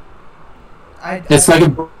 it's like a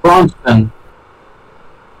brunch then.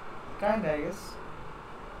 Kinda, I guess.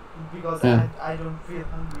 Because yeah. I don't feel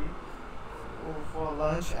hungry for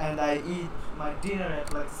lunch, and I eat my dinner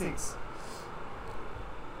at like 6.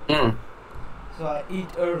 Mm. So I eat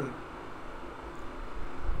early.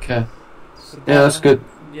 Okay. So yeah, that's good.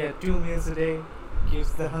 Yeah, 2 meals a day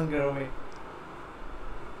keeps the hunger away.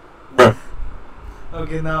 Bro.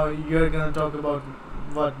 Okay, now you're gonna talk about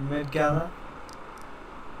what, Met Gala?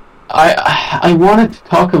 I wanted to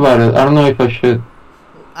talk about it. I don't know if I should.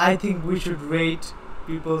 I think we should rate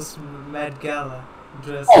people's Met Gala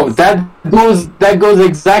dresses. Oh, that goes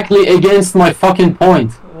exactly against my fucking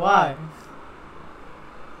point. Why?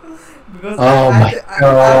 Because my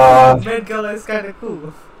God. I think Met Gala is kind of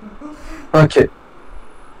cool. Okay.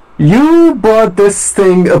 You brought this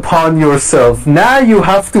thing upon yourself. Now you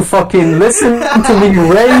have to fucking listen to me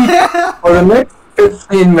rate for the next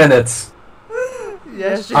 15 minutes.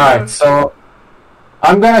 Yeah, sure. Alright, so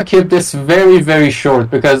I'm gonna keep this very, very short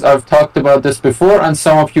because I've talked about this before and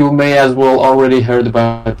some of you may as well already heard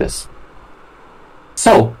about this.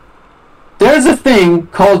 So, there's a thing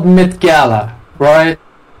called Met Gala, right?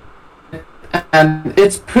 And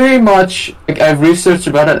it's pretty much, like, I've researched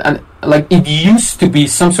about it, and like it used to be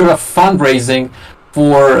some sort of fundraising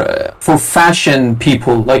for fashion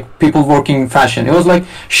people, like people working in fashion. It was like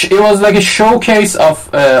a showcase of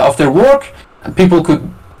their work. And people could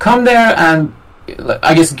come there and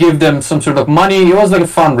I guess give them some sort of money. It was like a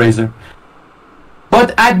fundraiser.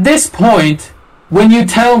 But at this point, when you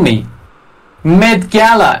tell me Met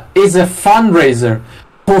Gala is a fundraiser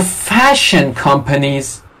for fashion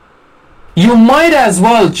companies, you might as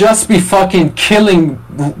well just be fucking killing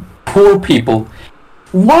poor people.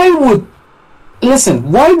 Why would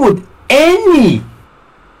any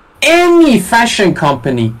fashion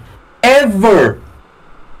company ever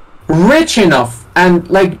rich enough and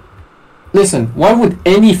like, listen, why would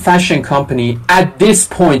any fashion company at this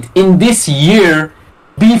point in this year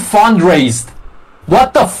be fundraised?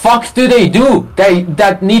 What the fuck do they do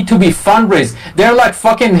that need to be fundraised? They're like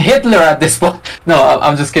fucking Hitler at this point. No,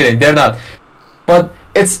 I'm just kidding. They're not. But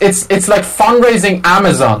it's like fundraising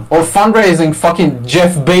Amazon or fundraising fucking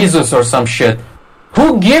Jeff Bezos or some shit.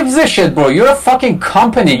 Who gives a shit, bro? You're a fucking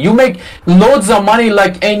company. You make loads of money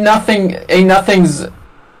like ain't nothing's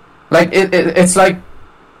like it's like,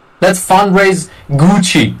 let's fundraise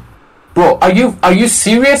Gucci. Bro, are you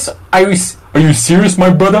serious? Are you serious, my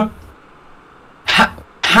brother?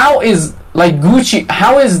 How is like Gucci?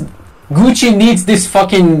 How is Gucci needs this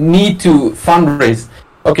fucking need to fundraise?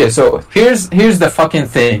 Okay, so here's the fucking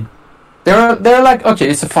thing. They're like, okay,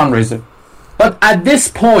 it's a fundraiser, but at this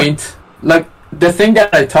point, like the thing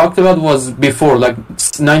that I talked about was before, like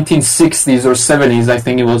 1960s or 70s, I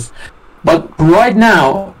think it was. But right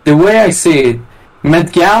now, the way I see it,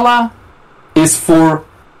 Met Gala is for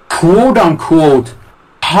quote unquote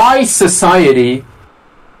high society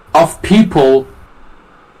of people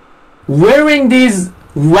wearing these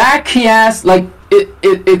wacky ass, like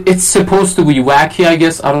it's supposed to be wacky, I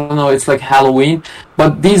guess. I don't know, it's like Halloween,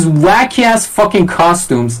 but these wacky ass fucking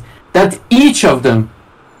costumes that each of them,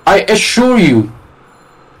 I assure you,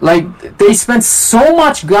 like they spend so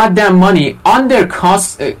much goddamn money on their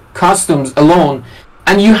costumes alone,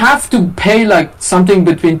 and you have to pay like something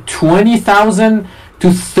between $20,000 to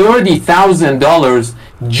 $30,000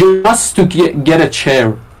 just to get a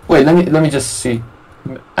chair. Wait, let me just see.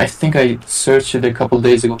 I think I searched it a couple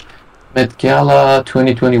days ago. Met Gala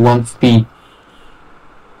 2021 fee.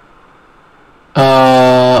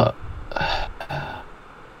 Yeah,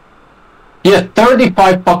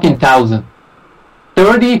 35 fucking thousand.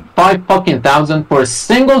 35 fucking thousand for a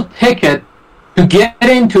single ticket to get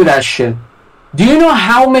into that shit. Do you know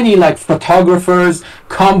how many like photographers,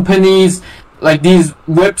 companies, like these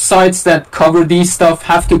websites that cover these stuff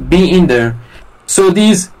have to be in there? So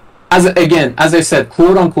these, as I said,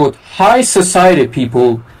 quote unquote, high society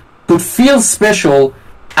people could feel special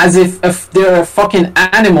as if they're a fucking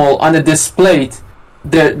animal on a display.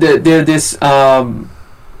 They're this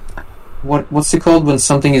what's it called when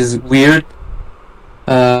something is weird?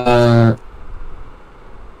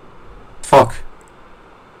 Fuck.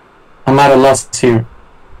 I'm at a loss here.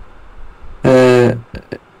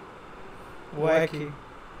 Wacky.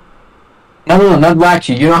 No, not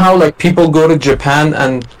wacky. You know how like people go to Japan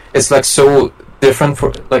and it's like so different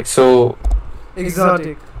for like so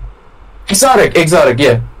exotic. Exotic,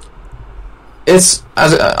 yeah. It's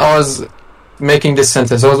as I was making this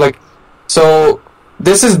sentence, I was like, so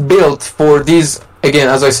this is built for these, again,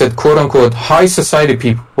 as I said, quote unquote, high society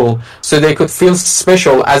people, so they could feel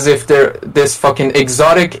special as if they're this fucking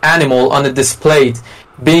exotic animal on a display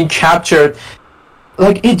being captured.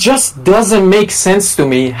 Like, it just doesn't make sense to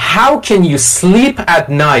me. How can you sleep at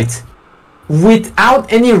night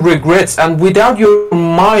without any regrets and without your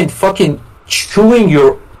mind fucking chewing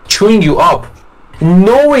you up,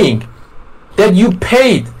 knowing that you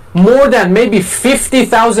paid more than maybe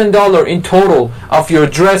 $50,000 in total of your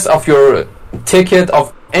dress, of your ticket,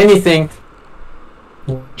 of anything,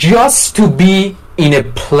 just to be in a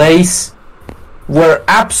place where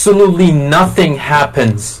absolutely nothing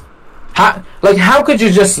happens? How could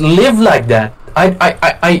you just live like that?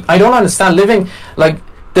 I don't understand. Living, like,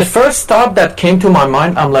 the first thought that came to my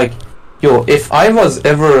mind, I'm like, yo, if I was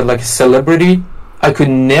ever like a celebrity, I could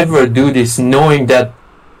never do this, knowing that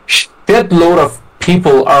shitload of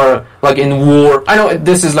people are like in war. I know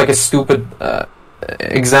this is like a stupid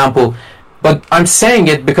example, but I'm saying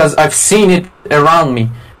it because I've seen it around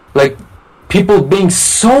me. Like, people being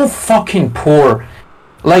so fucking poor,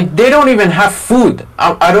 like they don't even have food.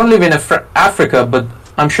 I don't live in Africa, but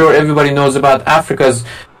I'm sure everybody knows about Africa's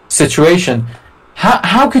situation.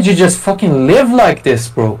 How could you just fucking live like this,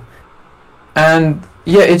 bro? And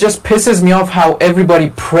yeah, it just pisses me off how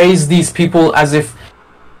everybody praised these people as if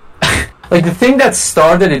like the thing that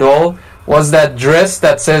started it all was that dress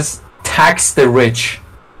that says tax the rich.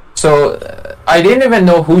 So I didn't even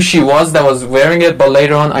know who she was that was wearing it, but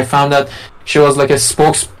later on I found out she was like a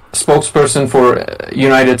spokesperson for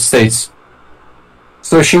United States.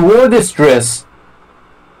 So she wore this dress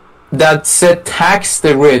that said tax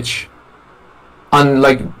the rich on,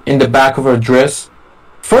 like, in the back of her dress.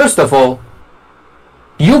 First of all,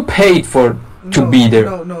 you paid to be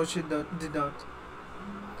there. No, she did not.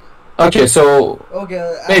 Okay, so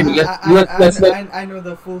okay, maybe let's I know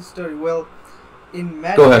the full story. Well, in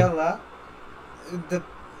Met Gala, the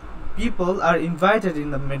people are invited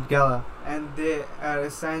in the Met Gala, and they are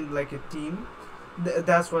assigned like a team.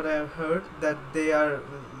 That's what I've heard. That they are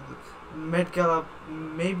Met Gala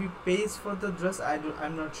maybe pays for the dress.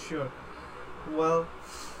 I'm not sure. Well,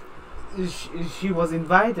 she was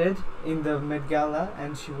invited in the Met Gala,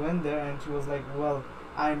 and she went there, and she was like, well,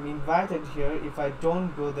 I'm invited here. If I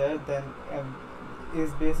don't go there, then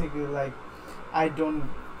it's basically like I don't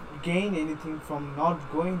gain anything from not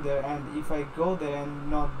going there, and if I go there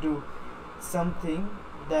and not do something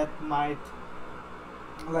that might,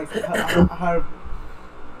 like, her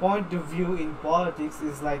point of view in politics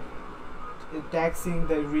is like taxing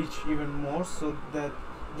the rich even more, so that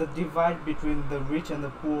the divide between the rich and the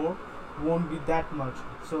poor won't be that much.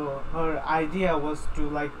 So her idea was to,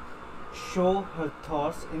 like, show her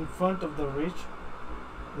thoughts in front of the rich,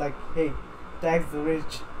 like, hey, tax the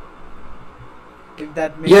rich, if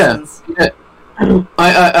that makes sense. Yeah.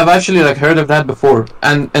 I've actually, like, heard of that before.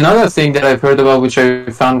 And another thing that I've heard about, which I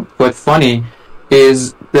found quite funny,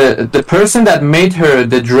 is the person that made her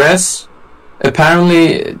the dress,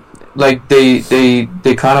 apparently, like, they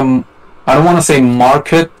kind of, I don't want to say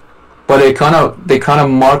market, but they kind of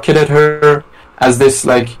marketed her as this,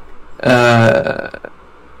 like,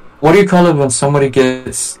 what do you call it when somebody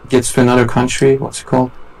gets to another country? What's it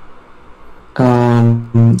called?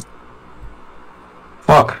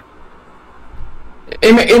 Fuck.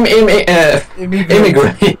 Immigrant.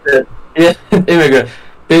 Yeah, immigrant.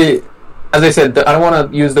 They, as I said, I don't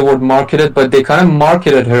want to use the word marketed, but they kind of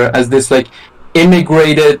marketed her as this, like,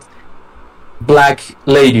 immigrated black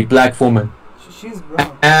lady, black woman. She's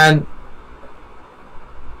brown. And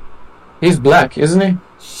he's black, isn't he?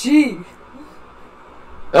 She.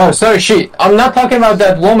 Oh, sorry, she. I'm not talking about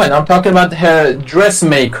that woman. I'm talking about her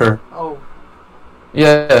dressmaker. Oh.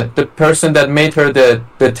 Yeah, the person that made her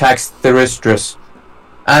the tax the rich dress.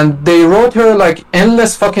 And they wrote her like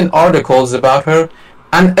endless fucking articles about her.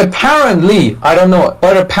 And apparently, I don't know,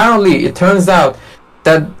 but apparently it turns out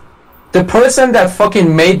that the person that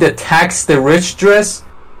fucking made the tax the rich dress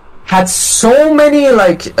had so many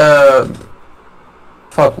like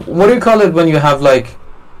what do you call it when you have like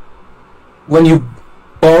when you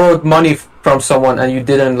borrowed money from someone and you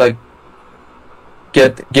didn't like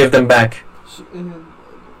give them back?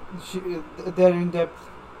 They're in debt.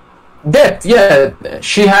 Debt, yeah.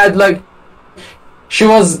 She had like she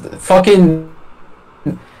was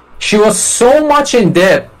so much in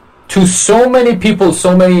debt to so many people,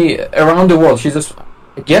 so many around the world. She just,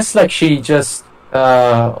 I guess, like she just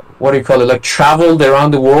what do you call it? Like traveled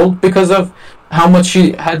around the world because of how much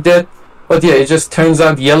she had debt. But yeah, it just turns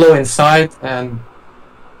out yellow inside, and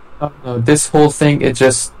I don't know, this whole thing, it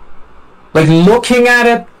just like looking at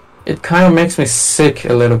it, it kind of makes me sick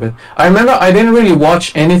a little bit. I remember I didn't really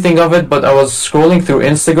watch anything of it, but I was scrolling through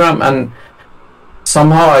Instagram and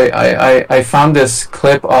somehow I found this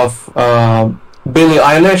clip of Billie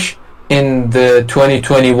Eilish in the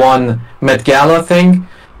 2021 Met Gala thing,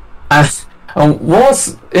 and what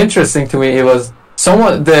was interesting to me, it was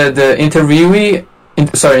someone the interviewer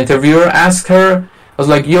asked her, was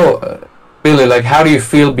like, "Yo, Billie, like, how do you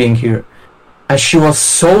feel being here?" And she was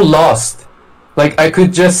so lost. Like I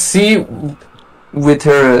could just see with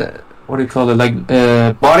her, what do you call it, like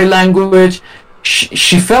body language.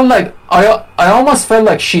 She felt like I almost felt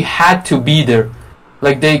like she had to be there.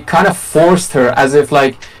 Like they kind of forced her, as if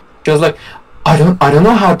like she was like, I don't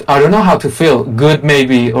know how to feel good,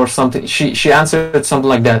 maybe, or something. She answered something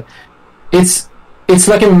like that. It's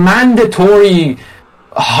like a mandatory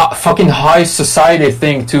fucking high society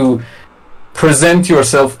thing to present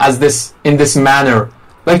yourself as this in this manner.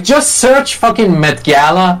 Like just search fucking Met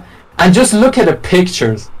Gala and just look at the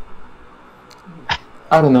pictures.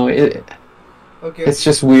 I don't know. Okay. It's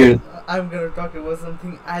just weird. I'm gonna talk about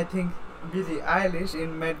something. I think Billie Eilish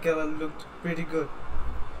in Met Gala looked pretty good.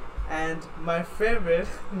 And my favorite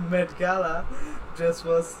Met Gala dress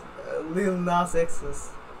was Lil Nas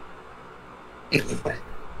X's. Did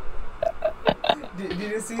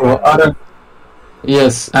you see that?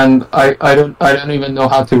 Yes, and I don't even know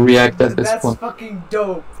how to react at this point. That's fucking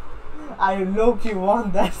dope. I low-key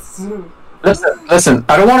want that suit. Listen.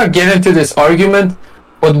 I don't want to get into this argument,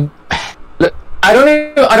 but I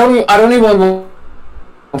don't even.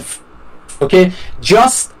 Okay,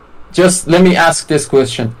 just let me ask this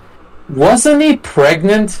question: wasn't he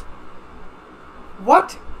pregnant?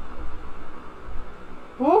 What?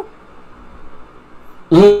 Who?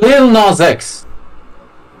 Lil Nas X.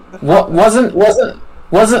 What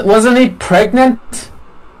wasn't he pregnant?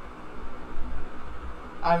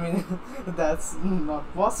 I mean, that's not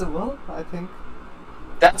possible, I think.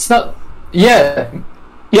 That's not. Yeah.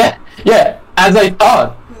 As I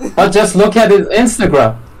thought, but just look at his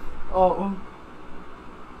Instagram. Oh.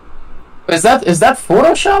 Is that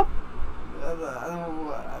Photoshop?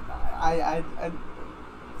 I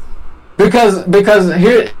Because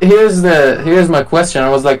here's my question. I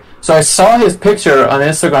was like, so I saw his picture on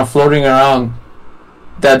Instagram floating around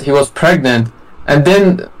that he was pregnant, and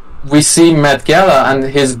then we see Met Gala and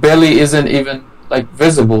his belly isn't even like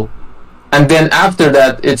visible, and then after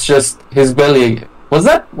that it's just his belly. Was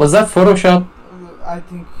that Photoshop? I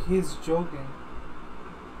think he's joking.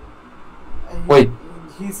 Wait.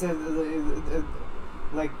 He said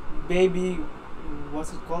like baby,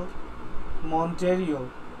 what's it called?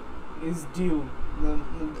 Monterio is due.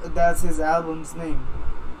 That's his album's name.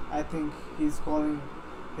 I think he's calling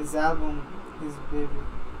his album his baby.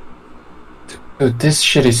 Dude, this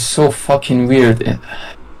shit is so fucking weird.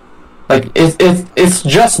 Like it's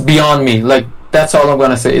just beyond me. Like that's all I'm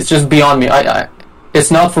gonna say. It's just beyond me. It's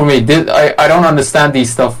not for me. I don't understand these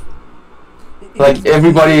stuff. Like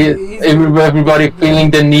everybody feeling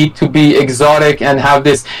the need to be exotic and have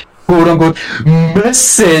this quote unquote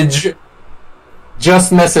message.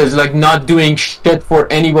 Just message, like not doing shit for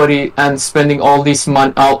anybody and spending all these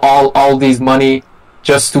all these money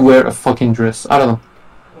just to wear a fucking dress. I don't know.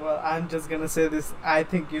 Well, I'm just gonna say this. I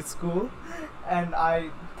think it's cool, and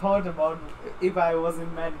I thought about if I was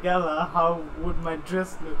in Met Gala, how would my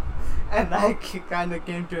dress look, and I kind of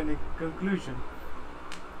came to a conclusion.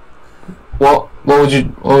 What would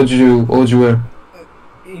you wear?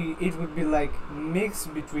 It would be like mix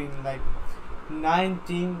between like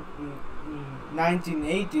 19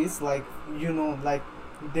 1980s, like like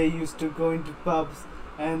they used to go into pubs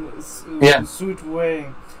and suit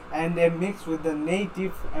wearing, and they mix with the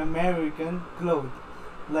Native American clothes,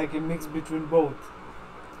 like a mix between both.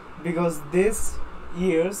 Because this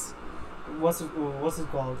year's what's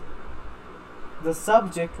it called? The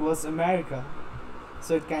subject was America,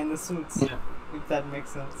 so it kind of suits. Yeah. If that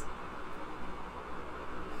makes sense.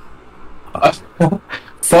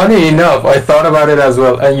 Funny enough, I thought about it as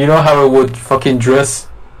well, and you know how I would fucking dress?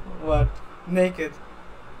 What? Naked?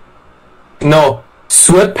 No,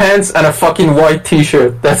 sweatpants and a fucking white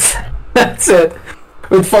t-shirt. That's it.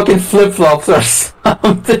 With fucking flip-flops or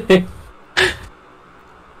something.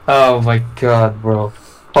 Oh my god, bro.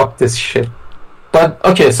 Fuck this shit. But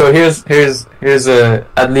okay, so here's a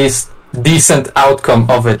at least decent outcome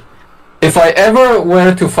of it. If I ever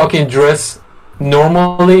were to fucking dress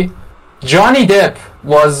normally, Johnny Depp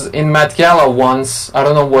was in Met Gala once, I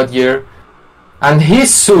don't know what year, and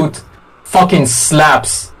his suit fucking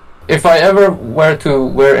slaps. If I ever were to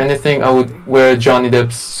wear anything, I would wear Johnny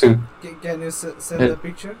Depp's suit. Can you send the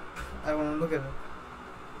picture? I want to look at it.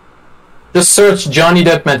 Just search Johnny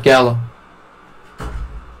Depp Met Gala.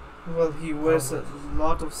 Well, he wears a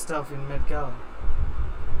lot of stuff in Met Gala.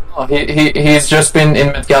 Oh, he's just been in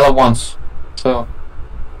Met Gala once, so.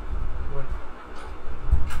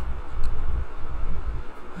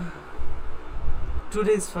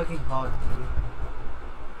 Today is fucking hot.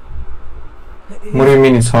 What do you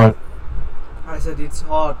mean it's hot? I said it's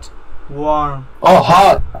hot, warm. Oh,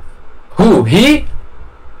 hot. Who? He?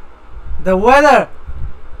 The weather.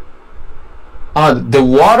 The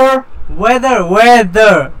water?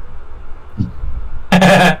 Weather.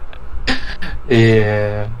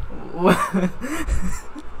 Yeah.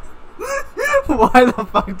 Why the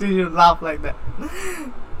fuck do you laugh like that?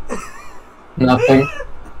 Nothing.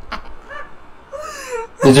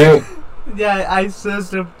 Did you? Yeah, I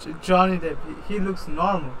searched up Johnny Depp. He looks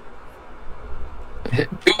normal.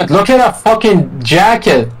 Dude, look at that fucking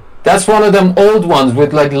jacket. That's one of them old ones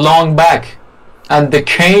with like long back, and the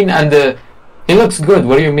cane and the. He looks good.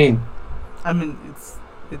 What do you mean? I mean,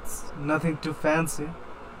 it's nothing too fancy.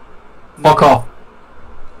 Fuck off.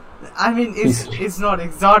 I mean, it's not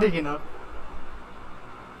exotic enough.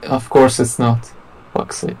 Of course it's not.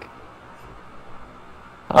 Fuck's sake.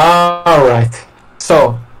 Alright.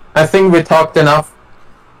 So, I think we talked enough.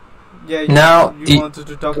 Yeah, now you wanted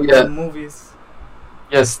to talk about movies.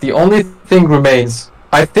 Yes, the only thing remains.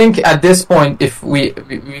 I think at this point, if we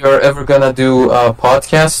are ever gonna do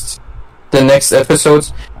podcasts, the next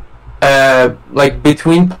episodes, like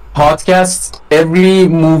between podcasts, every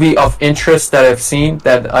movie of interest that I've seen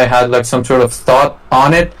that I had like some sort of thought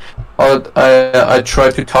on it, or I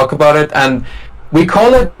try to talk about it, and we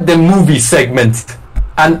call it the movie segment.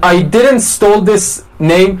 And I didn't steal this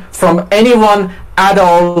name from anyone at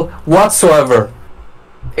all whatsoever.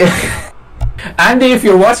 Andy, if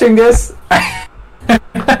you're watching this,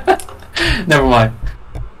 never mind.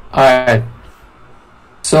 Alright.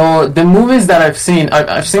 So the movies that I've seen,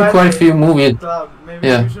 I've seen quite a few movies. Maybe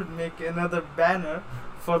we should make another banner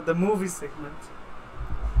for the movie segment.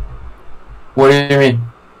 What do you mean?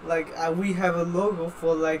 Like we have a logo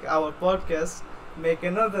for like our podcast. Make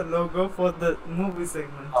another logo for the movie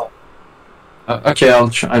segment. Okay, I'll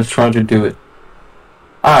try to do it.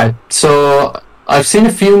 Alright, so I've seen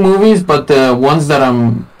a few movies, but the ones that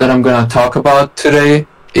I'm gonna talk about today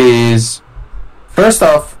is, first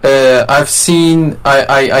off, I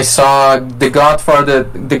saw the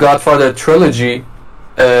Godfather trilogy.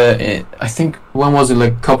 I think, when was it?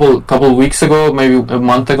 Like couple weeks ago, maybe a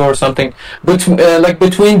month ago or something. Like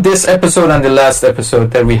between this episode and the last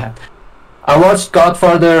episode that we had, I watched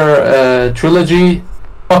Godfather trilogy.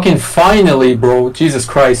 Fucking finally, bro! Jesus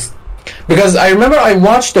Christ! Because I remember I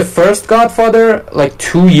watched the first Godfather like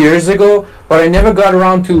 2 years ago, but I never got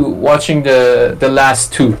around to watching the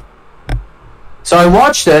last two. So I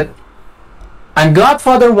watched it, and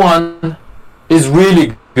Godfather 1 is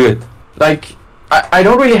really good. Like, I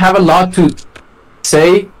don't really have a lot to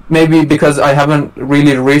say, maybe because I haven't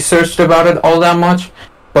really researched about it all that much,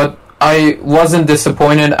 but I wasn't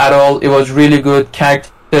disappointed at all. It was really good.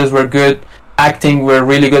 Characters were good. Acting were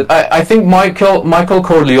really good. I think Michael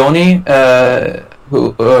Corleone,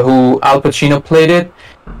 who Al Pacino played it,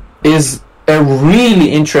 is a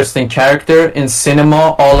really interesting character in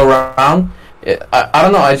cinema all around. I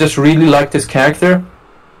don't know. I just really liked his character,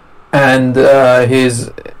 and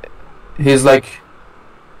his like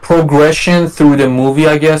progression through the movie,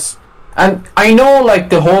 I guess. And I know like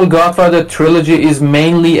the whole Godfather trilogy is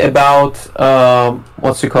mainly about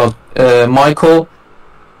what's it called, Michael.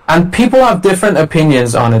 And people have different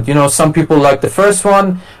opinions on it. You know, some people like the first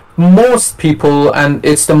one, most people, and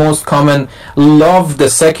it's the most common, love the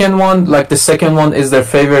second one. Like the second one is their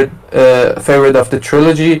favorite of the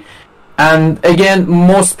trilogy. And again,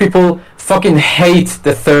 most people fucking hate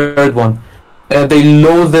the third one. They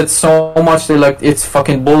loathe it so much. They're like, it's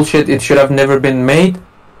fucking bullshit. It should have never been made.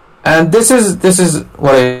 And this is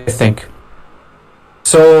what I think.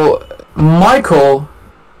 So Michael,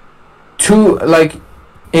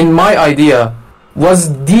 in my idea,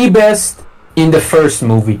 was the best in the first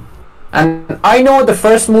movie. And I know the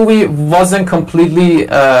first movie wasn't completely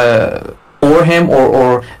for him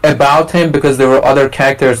or about him, because there were other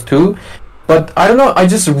characters too. But I don't know, I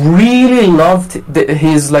just really loved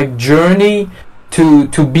his like journey to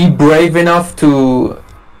be brave enough to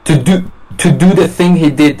do the thing he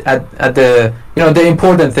did at the, you know, the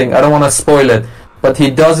important thing. I don't want to spoil it, but he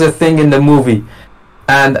does a thing in the movie,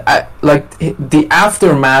 and the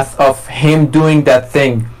aftermath of him doing that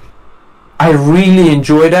thing, I really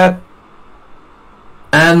enjoy that.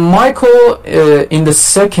 And Michael in the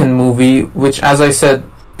second movie, which, as I said,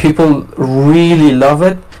 people really love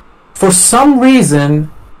it. For some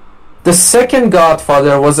reason, the second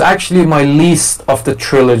Godfather was actually my least of the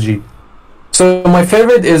trilogy. So my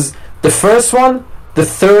favorite is the first one, the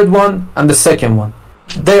third one, and the second one.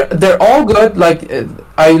 They're all good. Like,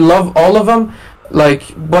 I love all of them.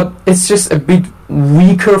 Like, but it's just a bit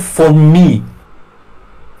weaker for me.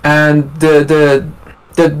 And the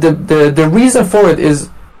reason for it is,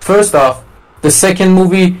 first off, the second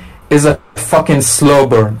movie is a fucking slow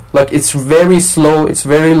burn. Like, it's very slow, it's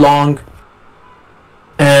very long,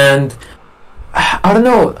 and I don't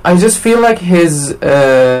know, I just feel like his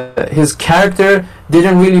character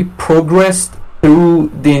didn't really progress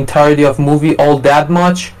through the entirety of movie all that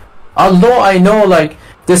much. Although I know, like,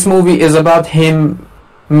 this movie is about him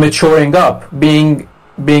maturing up, being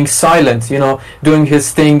silent, you know, doing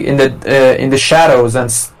his thing in the shadows and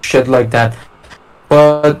shit like that.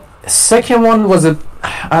 But second one was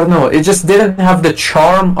I don't know, it just didn't have the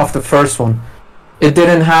charm of the first one. It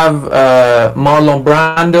didn't have Marlon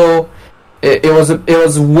Brando. It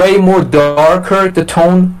was way more darker, the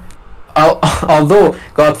tone. Although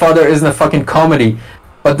Godfather isn't a fucking comedy,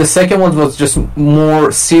 but the second one was just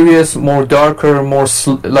more serious, more darker, more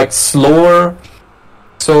slower.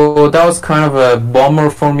 So that was kind of a bummer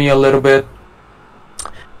for me a little bit.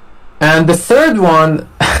 And the third one,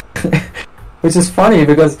 which is funny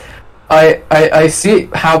because I see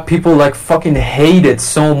how people like fucking hate it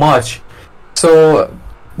so much. So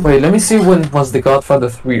wait, let me see, when was the Godfather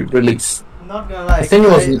 3 released? Not gonna lie, I think it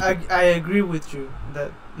was. I agree with you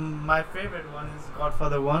that my favorite one is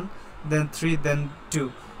Godfather 1, then 3, then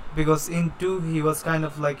 2, because in 2 he was kind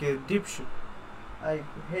of like a dipshit. I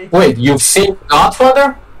hate. Wait, you've seen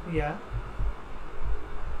Godfather? Yeah.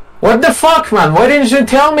 What the fuck, man? Why didn't you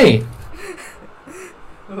tell me?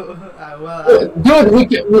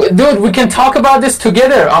 Dude, we can talk about this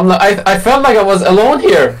together. I felt like I was alone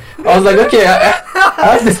here. I was like, okay, I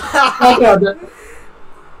have to talk about that.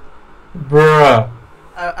 Bruh.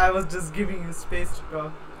 I was just giving you space to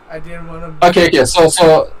talk. I didn't want to. Okay.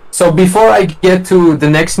 So before I get to the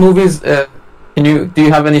next movies, do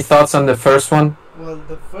you have any thoughts on the first one? Well,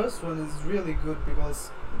 the first one is really good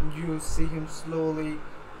because you see him slowly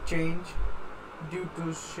change due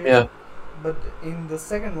to shit. Yeah. But in the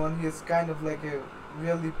second one, he's kind of like a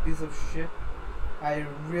really piece of shit. I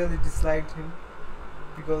really disliked him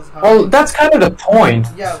because how. Well, that's kind of the point.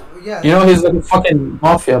 Yeah. You know, he's like a fucking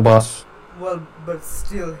mafia boss. Well, but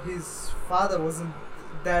still, his father wasn't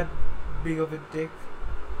that big of a dick.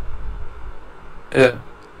 Yeah.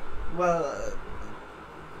 Well,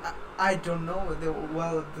 I don't know. The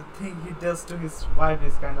thing he does to his wife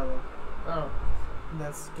is kind of like, oh,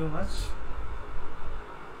 that's too much.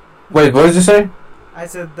 Wait, what did you say? I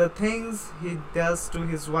said the things he does to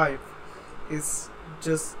his wife is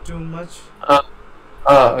just too much.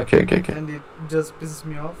 Okay. And it just pisses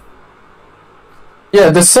me off. Yeah,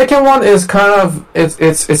 the second one is kind of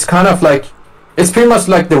it's kind of like, it's pretty much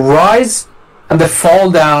like the rise and the fall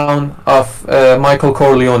down of Michael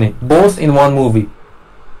Corleone, both in one movie.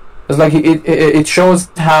 It's like it shows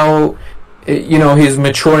how, you know, he's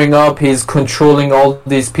maturing up, he's controlling all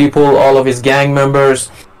these people, all of his gang members,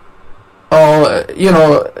 all, you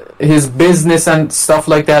know, his business and stuff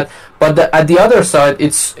like that. But at the other side,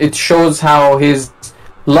 it shows how his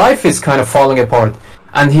life is kind of falling apart,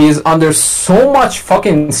 and he is under so much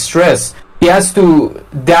fucking stress. He has to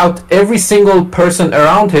doubt every single person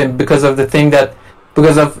around him because of the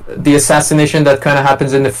assassination that kind of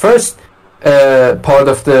happens in the first part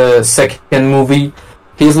of the second movie.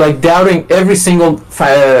 He's like doubting every single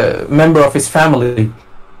member of his family,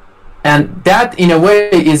 and that in a way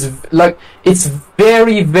is like it's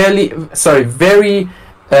very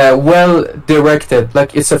well directed.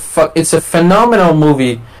 Like it's a phenomenal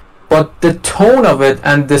movie, but the tone of it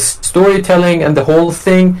and the storytelling and the whole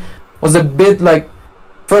thing was a bit like,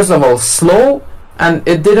 first of all, slow, and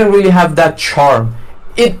it didn't really have that charm.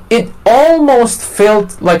 It almost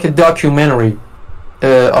felt like a documentary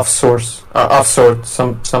of sorts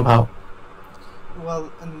somehow. Well,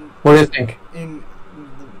 what do you think? In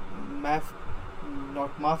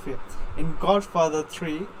not Mafia, in Godfather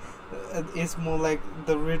 3, it's more like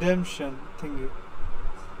the redemption thingy.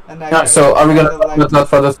 And so are we gonna talk about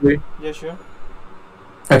Godfather 3? Yeah, sure.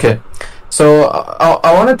 Okay, so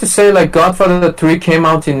I wanted to say, like, Godfather 3 came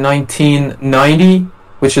out in 1990,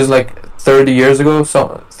 which is like 30 years ago,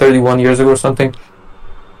 so 31 years ago or something.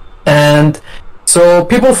 And so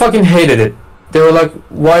people fucking hated it. They were like,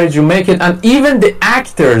 why did you make it? And even the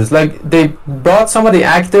actors, like, they brought some of the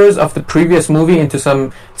actors of the previous movie into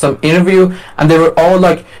some interview, and they were all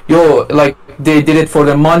like, yo, like, they did it for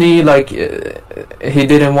the money, like, he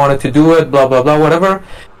didn't want to do it, blah, blah, blah, whatever.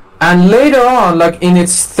 And later on, like, in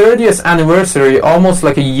its 30th anniversary, almost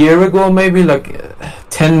like a year ago, maybe, like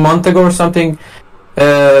 10 months ago or something,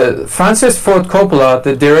 Francis Ford Coppola,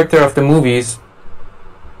 the director of the movies,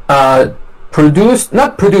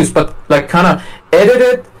 not produced, but like kind of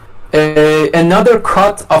edited another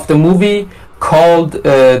cut of the movie called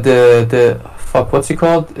what's it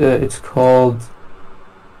called? It's called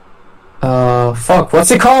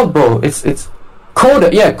what's it called, bro? It's Coda.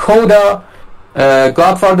 Yeah, Coda.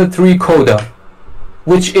 Godfather 3 Coda,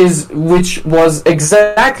 which was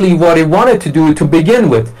exactly what he wanted to do to begin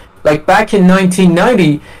with. Like back in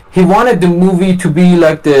 1990, he wanted the movie to be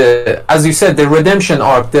like as you said, the redemption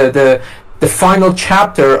arc, the final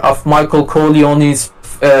chapter of Michael Corleone's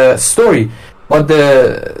story. But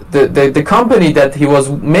the company that he was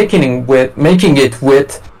making it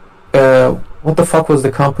with, what the fuck was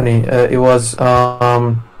the company? It was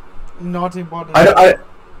not important. I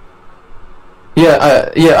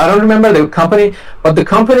don't remember the company, but the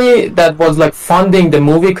company that was like funding the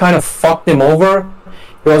movie kind of fucked him over.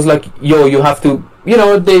 It was like, yo, you have to,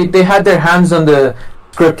 they had their hands on the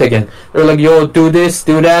script again. They were like, yo, do this,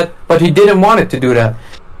 do that, but he didn't want it to do that.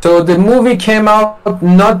 So the movie came out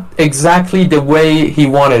not exactly the way he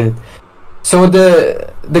wanted it. So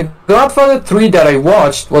the Godfather 3 that I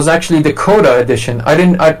watched was actually the Coda edition. I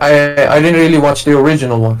didn't really watch the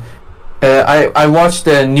original one. I watched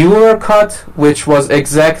the newer cut, which was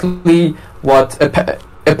exactly what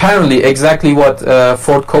apparently exactly what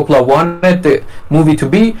Ford Coppola wanted the movie to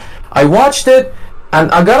be. I watched it,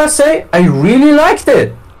 and I gotta say, I really liked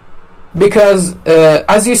it, because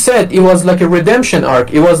as you said, it was like a redemption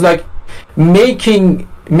arc. It was like making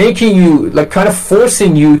you, like, kind of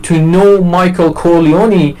forcing you to know Michael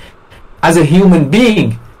Corleone as a human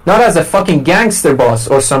being, not as a fucking gangster boss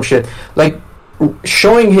or some shit. Like,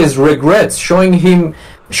 showing his regrets, showing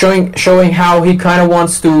how he kind of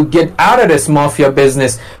wants to get out of this mafia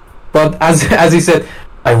business, but as he said,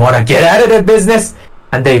 I want to get out of the business,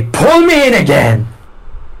 and they pull me in again.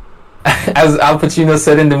 As Al Pacino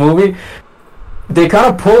said in the movie, they kind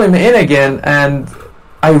of pull him in again, and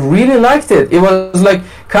I really liked it. It was like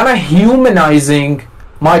kind of humanizing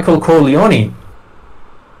Michael Corleone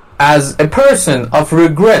as a person of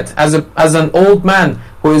regret, as an old man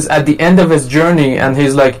who is at the end of his journey, and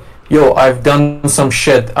he's like, yo, I've done some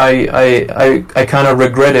shit, I kind of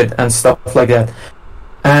regret it and stuff like that.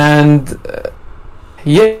 And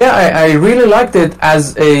I really liked it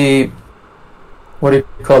as a, what do you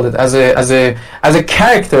call it, as a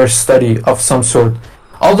character study of some sort.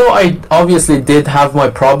 Although I obviously did have my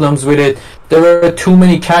problems with it. There were too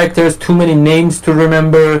many characters, too many names to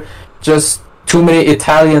remember, just too many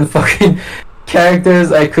Italian fucking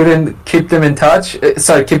characters. I couldn't keep them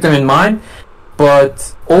in mind.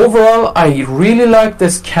 But overall, I really liked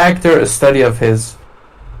this character study of his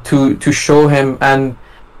to show him. And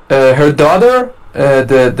her daughter,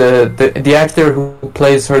 the actor who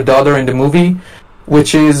plays her daughter in the movie,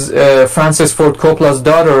 which is Francis Ford Coppola's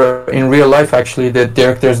daughter in real life, actually, the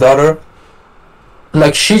director's daughter.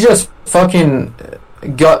 Like, she just fucking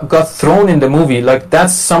got thrown in the movie. Like,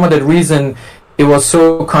 that's some of the reason it was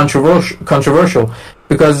so controversial,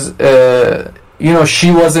 because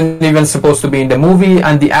she wasn't even supposed to be in the movie,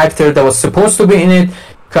 and the actor that was supposed to be in it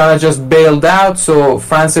kind of just bailed out. So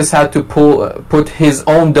Francis had to put his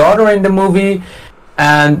own daughter in the movie,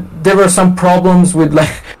 and there were some problems with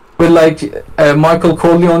Michael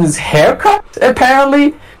Corleone's haircut,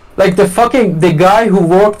 apparently. Like, the guy who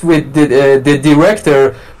worked with the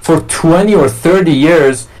director for 20 or 30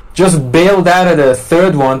 years just bailed out of the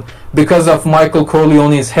third one because of Michael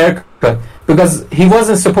Corleone's haircut. haircut, because he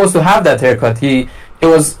wasn't supposed to have that haircut. He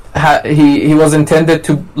was intended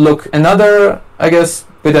to look another, I guess,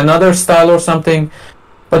 with another style or something.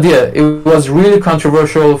 But yeah, it was really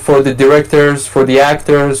controversial for the directors, for the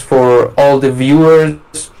actors, for all the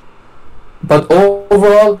viewers. But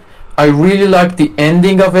overall, I really liked the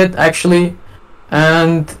ending of it, actually.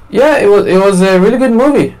 And yeah, it was a really good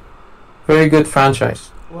movie. Very good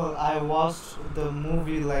franchise. Well, I watched the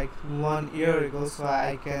movie like 1 year ago, so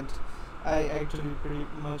I actually pretty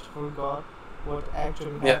much forgot what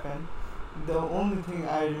actually happened. The only thing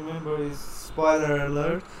I remember is, spoiler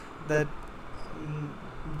alert, that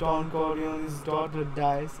Don Corleone's daughter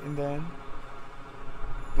dies in the end.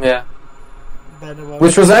 Yeah.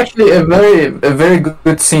 Which was actually a very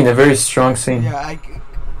good scene, a very strong scene. Yeah,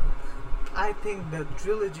 I think the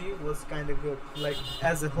trilogy was kind of good, like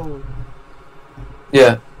as a whole.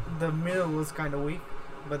 Yeah. The middle was kind of weak,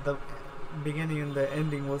 but the beginning and the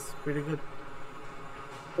ending was pretty good.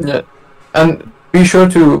 Yeah, and be sure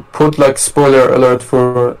to put like spoiler alert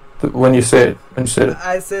for when you say it.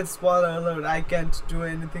 I said spoiler alert. I can't do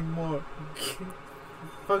anything more.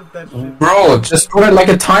 Fuck that shit. Bro, just put it like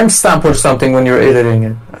a timestamp or something when you're editing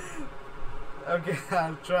it. Okay,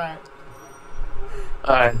 I'll try.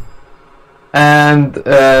 Alright. And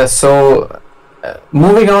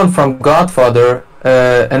moving on from Godfather,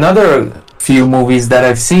 another few movies that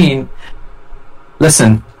I've seen.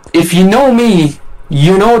 Listen, if you know me,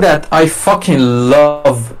 you know that I fucking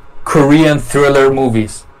love Korean thriller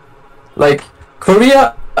movies. Like,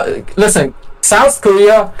 Korea, listen, South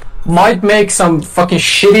Korea might make some fucking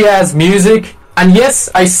shitty ass music, and yes,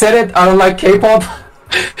 I said it, I don't like K-pop,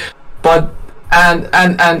 but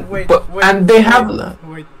they have.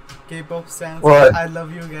 Wait, K-pop sounds. What? I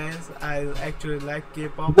love you guys. I actually like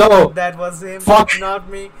K-pop. No, that was him, fuck. not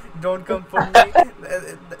me. Don't come for me.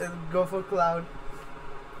 Go for Cloud.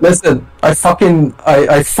 Listen, I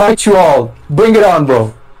fight you all. Bring it on,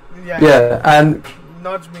 bro. Yeah, and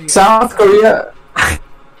not me. South Korea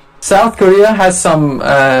has some,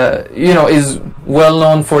 is well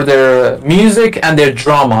known for their music and their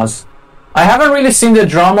dramas. I haven't really seen the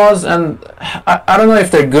dramas, and I don't know if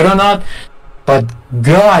they're good or not, but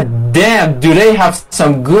god damn, do they have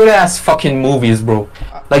some good ass fucking movies, bro.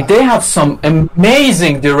 Like, they have some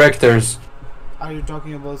amazing directors. Are you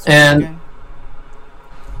talking about Squid Game?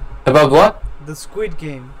 About what? The Squid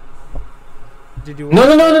Game. Did you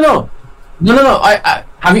watch No. I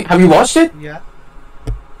have you watched it? Yeah.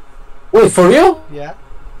 Wait, for real? Yeah.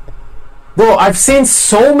 Bro, I've seen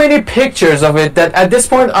so many pictures of it that at this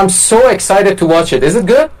point I'm so excited to watch it. Is it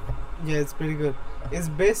good? Yeah, it's pretty good. It's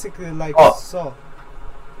basically like Saw,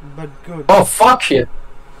 but good. Oh, fuck it.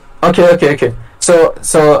 Okay. So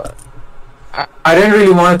I didn't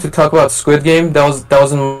really want to talk about Squid Game. That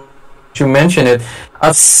wasn't to mention it.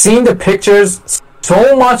 I've seen the pictures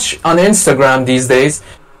so much on Instagram these days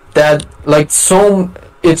that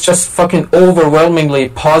it's just fucking overwhelmingly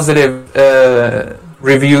positive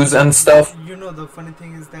reviews and stuff. You know, the funny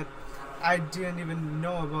thing is that I didn't even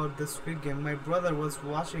know about the Squid Game. My brother was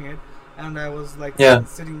watching it, and I was like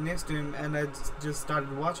sitting next to him, and I just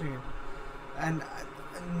started watching it. And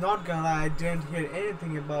not gonna lie, I didn't hear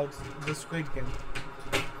anything about the Squid Game.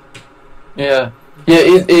 Yeah,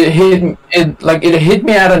 it hit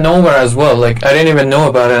me out of nowhere as well. Like, I didn't even know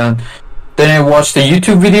about it, and then I watched the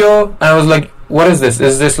YouTube video, and I was like, what is this?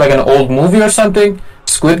 Is this like an old movie or something?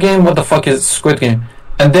 Squid Game? What the fuck is Squid Game?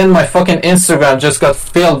 And then my fucking Instagram just got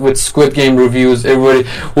filled with Squid Game reviews. Everybody,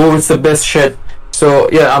 it's the best shit. So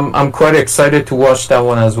yeah, I'm quite excited to watch that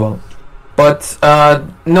one as well. But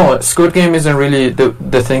no, Squid Game isn't really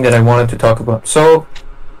the thing that I wanted to talk about. So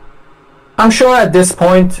I'm sure at this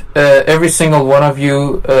point, every single one of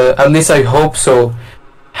you, at least I hope so,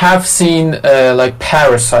 have seen like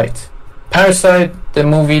Parasite. Parasite, the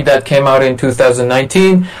movie that came out in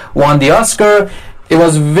 2019, won the Oscar. It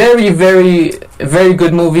was very, very, very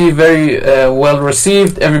good movie, very well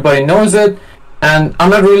received. Everybody knows it. And I'm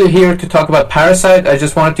not really here to talk about Parasite. I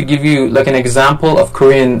just wanted to give you like an example of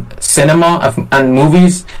Korean cinema and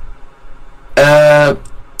movies.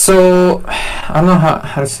 So I don't know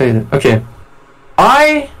how to say it. Okay,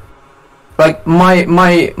 my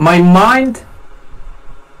mind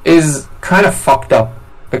is kind of fucked up.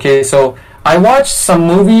 Okay, so I watched some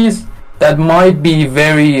movies that might be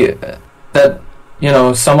very that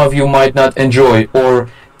some of you might not enjoy or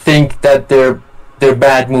think that they're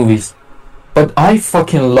bad movies, but I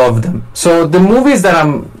fucking love them. So the movies that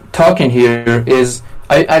I'm talking here is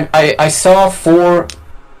I saw 4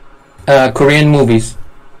 Korean movies.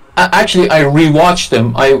 Actually, I rewatched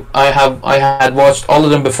them. I had watched all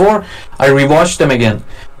of them before. I rewatched them again.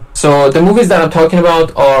 So the movies that I'm talking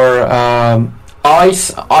about are I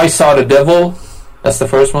Saw the Devil. That's the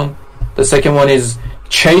first one. The second one is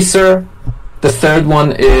Chaser. The third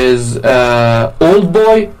one is Old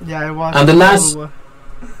Boy. Yeah, I watched. And the last.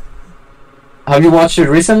 Have you watched it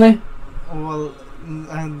recently? Well,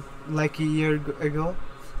 and like a year ago,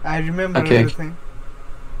 I remember everything.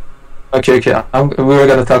 Okay. We were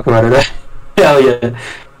gonna talk about it. Hell yeah!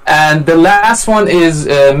 And the last one is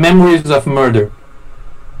Memories of Murder.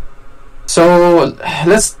 So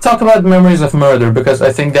let's talk about Memories of Murder, because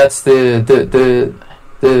I think that's the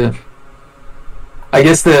I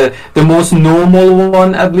guess the most normal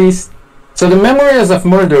one, at least. So the Memories of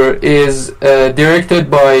Murder is directed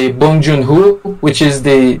by Bong Joon-ho, which is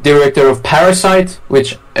the director of Parasite,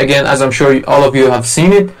 which again, as I'm sure all of you have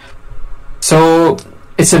seen it. So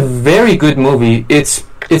it's a very good movie. It's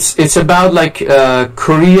about like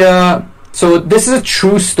Korea. So this is a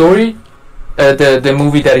true story. The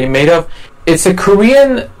movie that he made of. It's a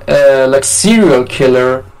Korean like serial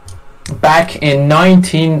killer back in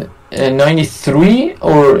 1993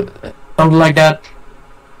 or something like that.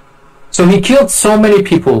 So he killed so many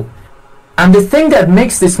people, and the thing that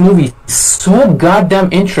makes this movie so goddamn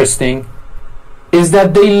interesting is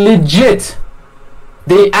that they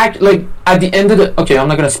act like at the end of the. Okay, I'm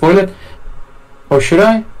not gonna spoil it, or should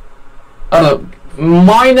I? I don't know.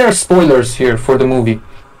 Minor spoilers here for the movie.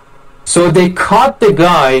 So they caught the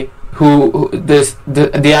guy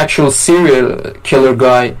the actual serial killer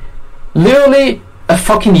guy, literally a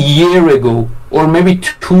fucking year ago, or maybe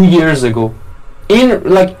 2 years ago.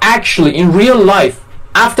 Actually in real life,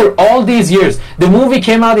 after all these years. The movie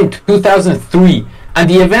came out in 2003, and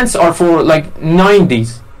the events are for like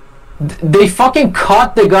 90s. They fucking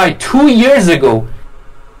caught the guy 2 years ago.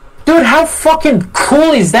 Dude, how fucking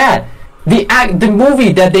cool is that? The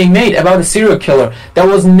movie that they made about a serial killer that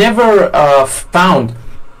was never found.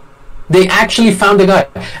 They actually found the guy,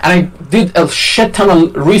 and I did a shit ton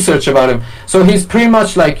of research about him. So he's pretty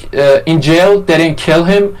much like in jail. They didn't kill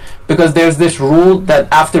him because there's this rule that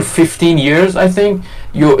after 15 years, I think,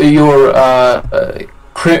 your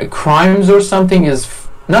crimes or something is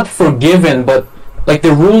not forgiven, but like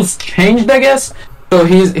the rules changed, I guess. So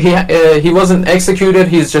he wasn't executed.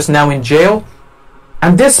 He's just now in jail.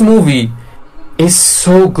 And this movie is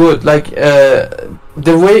so good. Like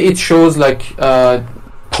the way it shows like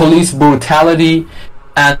police brutality,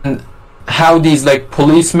 and how these like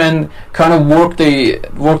policemen kind of work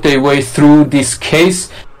their way through this case.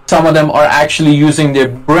 Some of them are actually using their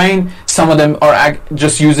brain. Some of them are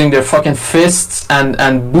just using their fucking fists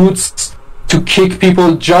and boots to kick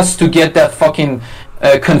people just to get that fucking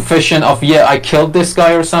confession of, yeah, I killed this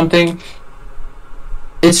guy or something.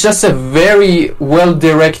 It's just a very well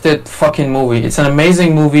directed fucking movie. It's an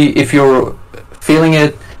amazing movie. If you're feeling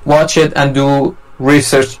it, watch it and do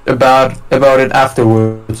research about it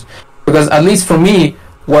afterwards. Because at least for me,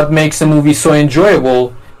 what makes a movie so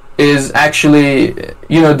enjoyable is actually,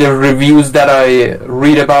 the reviews that I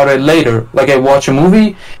read about it later. Like, I watch a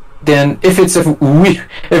movie, then if it's a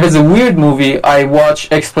weird movie, I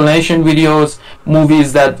watch explanation videos,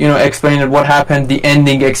 movies that explain what happened, the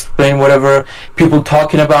ending, explain whatever, people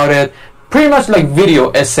talking about it, pretty much like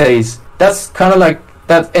video essays. That's kind of like,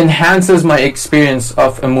 that enhances my experience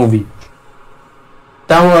of a movie.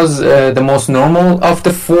 That was the most normal of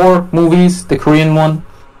the 4 movies, the Korean one.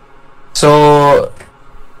 So,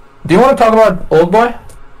 do you want to talk about Old Boy?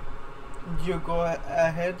 You go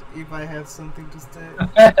ahead. If I have something to say,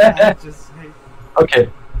 I just hate. Okay.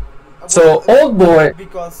 So, Old Boy.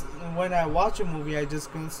 Because when I watch a movie, I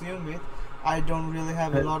just consume it. I don't really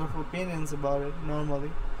have a lot of opinions about it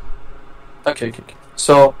normally. Okay.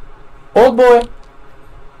 So, Old Boy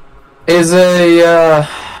is a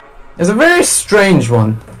very strange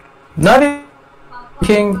one. Not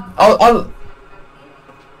thinking. I'll.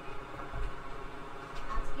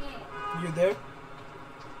 You there?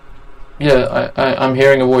 Yeah, I'm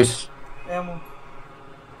hearing a voice. Amo.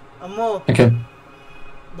 Okay.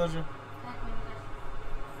 Dojo.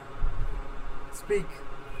 Speak.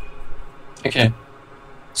 Okay.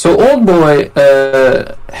 So Old Boy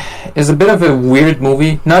is a bit of a weird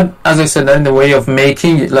movie. Not, as I said, not in the way of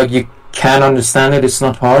making it, like you can understand it. It's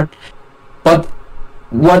not hard. But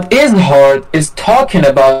what is hard is talking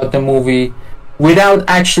about the movie without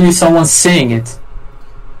actually someone saying it.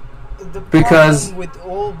 The because problem with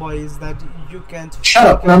Old Boy is that you can't. Shut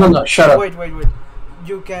up! No! Shut up! Wait!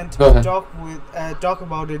 You can't talk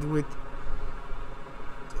about it with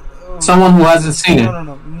someone who hasn't seen it.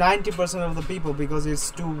 No. 90% of the people, because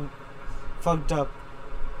it's too fucked up.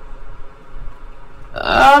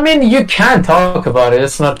 I mean, you can talk about it.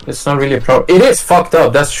 It's not really a problem. It is fucked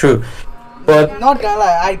up. That's true. But not gonna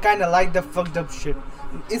lie, I kind of like the fucked up shit.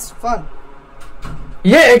 It's fun.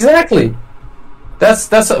 Yeah, exactly.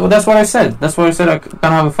 That's what I said. That's what I said. I kind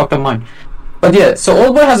of have a fucked up mind. But yeah, so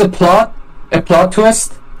Oldboy has a plot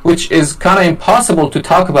twist, which is kind of impossible to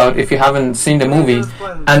talk about if you haven't seen the movie.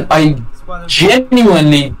 And I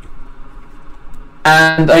genuinely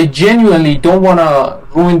don't want to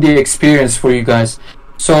ruin the experience for you guys.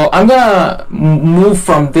 So I'm gonna move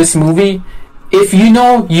from this movie. If you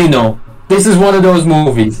know, you know. This is one of those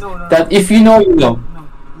movies that if you know, you know. No,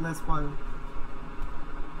 let's spoil it.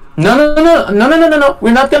 No.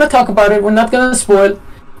 We're not gonna talk about it. We're not gonna spoil.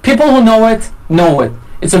 People who know it know it.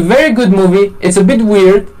 It's a very good movie. It's a bit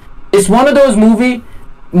weird. It's one of those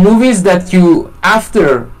movies that you,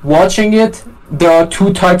 after watching it, there are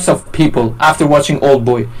two types of people after watching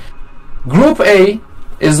Oldboy. Group A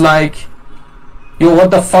is like, yo, what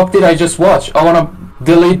the fuck did I just watch? I wanna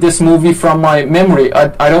delete this movie from my memory.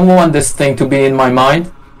 I don't want this thing to be in my mind.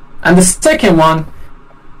 And the second one,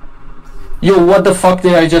 yo, what the fuck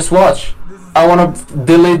did I just watch? I want to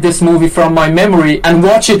delete this movie from my memory and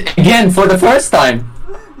watch it again for the first time.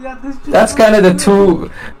 Yeah, that's kind of the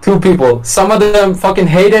two people. Some of them fucking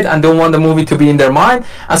hate it and don't want the movie to be in their mind,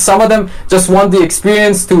 and some of them just want the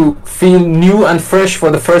experience to feel new and fresh for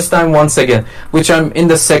the first time once again, which I'm in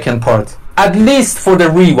the second part. At least for the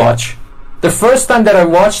rewatch. The first time that I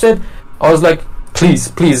watched it, I was like, please,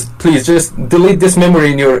 just delete this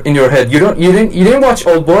memory in your head. You didn't watch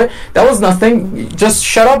Oldboy. That was nothing. Just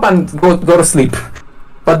shut up and go to sleep.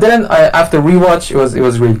 But then after rewatch, it was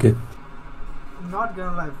really good. Not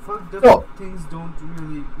gonna lie, fucked up things don't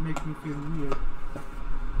really make me feel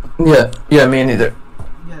weird. Yeah, me neither.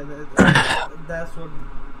 Yeah,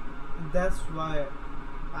 that's why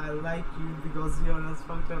I like you, because you're as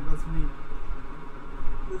fucked up as me.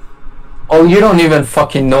 Oh, you don't even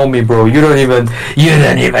fucking know me, bro. You don't even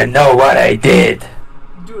know what I did.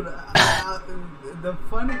 Dude, the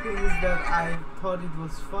funny thing is that I thought it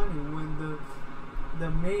was funny when the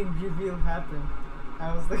main reveal happened.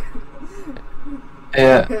 I was like,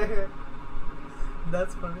 yeah.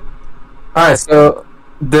 That's funny. Alright, so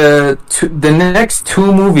the next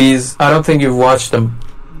two movies, I don't think you've watched them.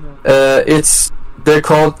 No. They're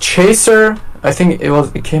called Chaser. I think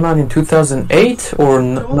it came out in 2008 or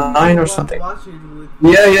 9 or something.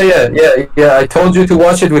 Yeah. I told you to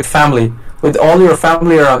watch it with family, with all your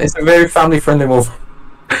family around. It's a very family-friendly movie.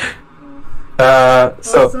 For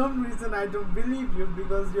some reason, I don't believe you,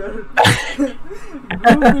 because you're grouping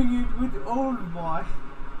it with Oldboy.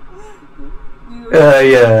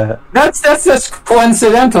 Yeah. That's just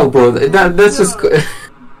coincidental, bro. That's just.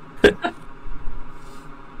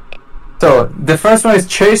 So the first one is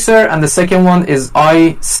Chaser, and the second one is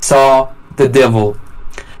I Saw the Devil,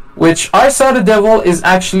 which I Saw the Devil is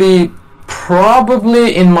actually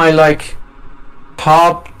probably in my like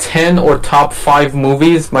top 10 or top 5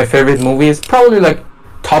 movies, my favorite movies, probably like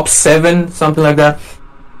top 7, something like that.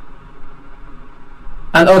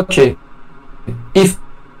 And okay, if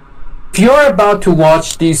you're about to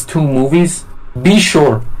watch these two movies, be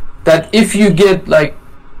sure that if you get like,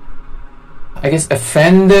 I guess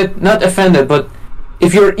not offended, but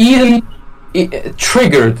if you're easily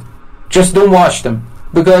triggered, just don't watch them,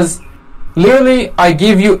 because literally I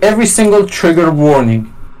give you every single trigger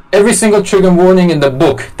warning in the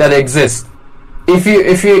book that exists.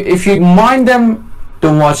 If you mind them,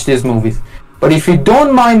 don't watch these movies. But if you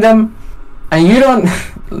don't mind them and you don't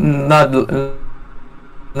not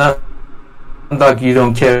like you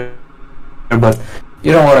don't care, but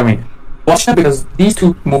you know what I mean, watch them, because these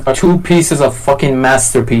two are two pieces of fucking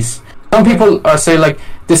masterpiece. Some people are saying like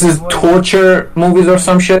this is torture movies or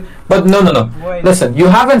some shit, but no. Wait. Listen, you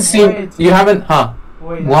haven't seen, you haven't, huh?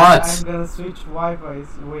 Wait, what? I'm gonna switch Wi-Fi.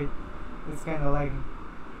 Wait, it's kind of lagging.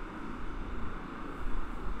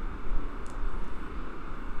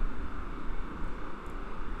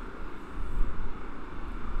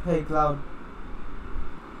 Hey, Cloud.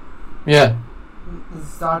 Yeah.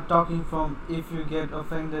 Start talking from if you get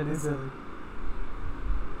offended easily.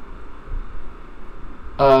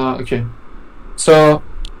 Okay. So,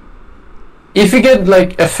 if you get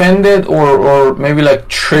like offended or maybe like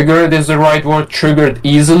triggered is the right word, triggered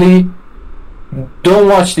easily, don't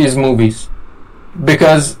watch these movies.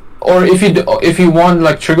 Because, or if you want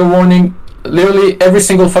like trigger warning, literally every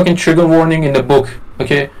single fucking trigger warning in the book,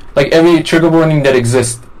 okay? Like every trigger warning that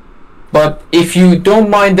exists. But if you don't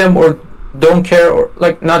mind them or don't care, or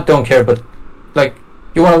like not don't care, but like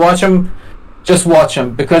you want to watch them, just watch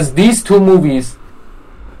them, because these two movies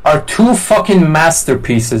are two fucking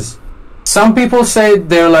masterpieces. Some people say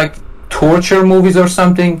they're like torture movies or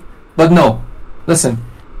something, but no. Listen,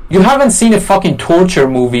 you haven't seen a fucking torture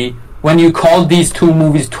movie when you call these two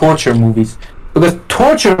movies torture movies, because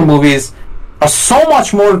torture movies are so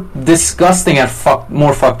much more disgusting and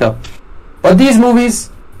more fucked up. But these movies,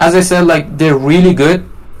 as I said, like, they're really good.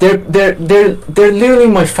 They're literally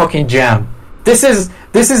my fucking jam. This is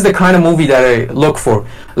the kind of movie that I look for.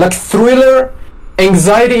 Like, thriller,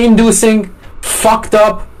 anxiety inducing, fucked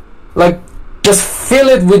up, like, just fill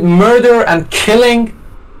it with murder and killing,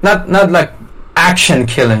 not like action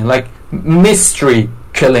killing, like mystery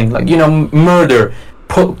killing, like, you know, murder,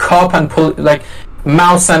 cop and like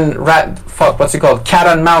mouse and rat, what's it called, cat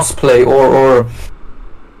and mouse play, or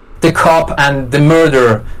the cop and the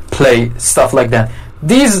murder play, stuff like that.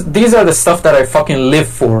 These are the stuff that I fucking live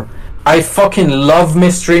for. I fucking love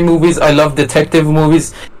mystery movies. I love detective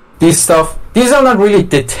movies. These are not really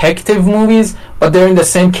detective movies, but they're in the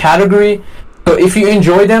same category. So if you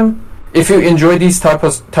enjoy them, if you enjoy these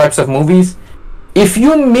types of movies, if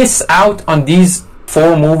you miss out on these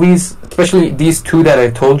 4 movies, especially these 2 that I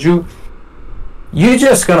told you, you're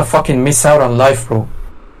just gonna fucking miss out on life, bro.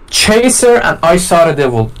 Chaser and I Saw the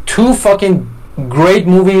Devil, 2 fucking great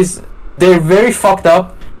movies. They're very fucked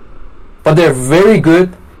up, but they're very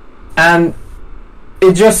good. And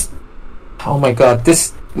it just, oh my god,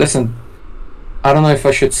 listen, I don't know if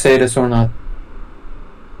I should say this or not,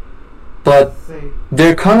 but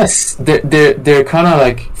they're kind of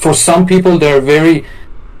like, for some people, they're very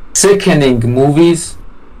sickening movies.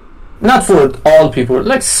 Not for all people,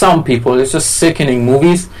 like some people, it's just sickening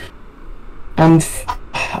movies. And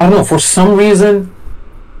I don't know, for some reason,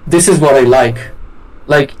 this is what I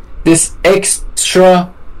like this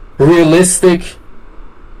extra realistic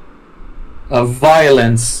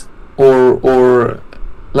violence, or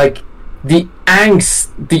like the angst,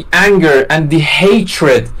 the anger, and the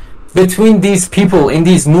hatred between these people in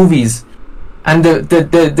these movies, and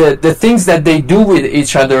the things that they do with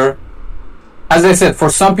each other. As I said, for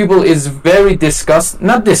some people is very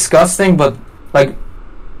not disgusting, but like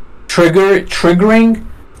triggering.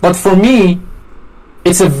 But for me,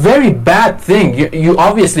 it's a very bad thing. You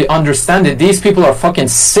obviously understand it. These people are fucking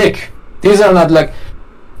sick. These are not like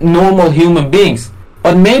normal human beings.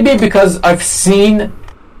 But maybe because I've seen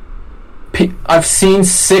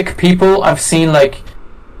sick people, I've seen like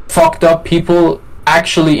fucked up people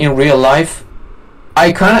actually in real life,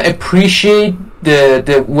 I kind of appreciate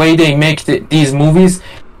the way they make these movies,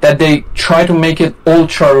 that they try to make it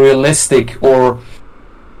ultra realistic, or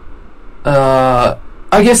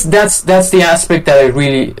I guess that's the aspect that I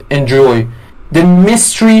really enjoy, the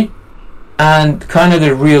mystery and kind of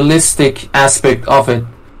the realistic aspect of it,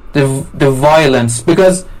 the violence.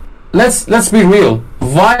 Because let's be real,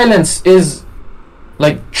 violence is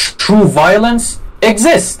like true violence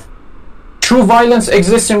exists. True violence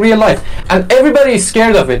exists in real life, and everybody is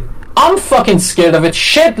scared of it. I'm fucking scared of it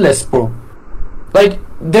shitless, bro. Like,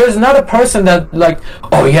 there's not a person that like,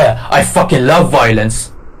 oh yeah, I fucking love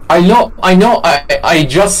violence. I know I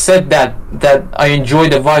just said that I enjoy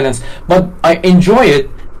the violence, but I enjoy it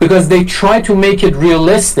because they try to make it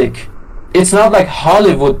realistic. It's not like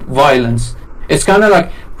Hollywood violence. It's kind of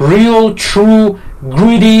like real, true,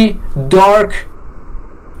 gritty, dark,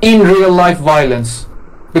 in real life violence.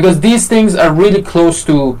 Because these things are really close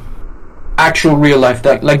to actual real life.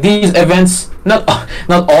 Like these events, not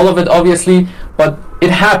all of it obviously, but it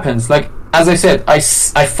happens. Like, as I said, I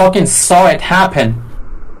fucking saw it happen.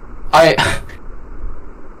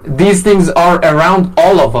 These things are around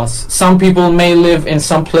all of us. Some people may live in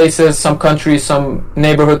some places, some countries, some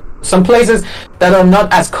neighborhoods, some places that are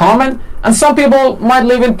not as common, and some people might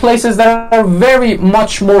live in places that are very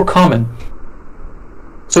much more common.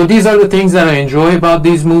 So these are the things that I enjoy about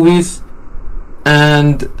these movies,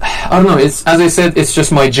 and I don't know, it's, as I said, it's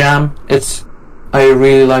just my jam. I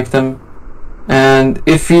really like them. And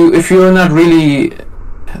if you're not really,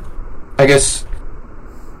 I guess,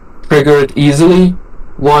 triggered easily,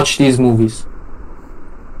 watch these movies.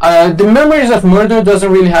 The Memories of Murder doesn't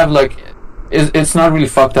really have like, it's not really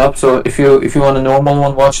fucked up. So if you want a normal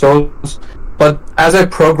one, watch those. But as I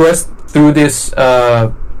progressed through this,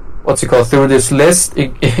 through this list,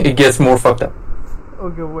 it gets more fucked up.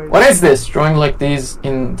 Okay, wait. What is this? Drawing like these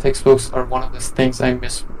in textbooks are one of the things I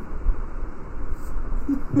miss.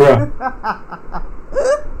 Bruh.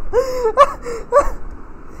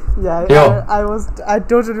 Yeah, I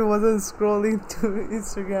totally wasn't scrolling to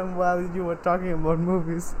Instagram while you were talking about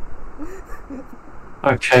movies.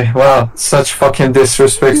 Okay, wow, such fucking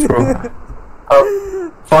disrespect, bro.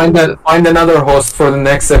 Find another host for the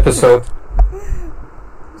next episode.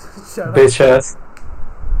 Shut bitch up.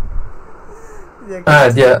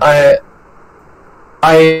 ass.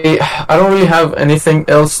 I don't really have anything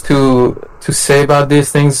else to say about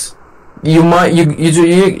these things.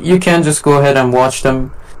 you can just go ahead and watch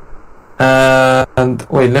them. And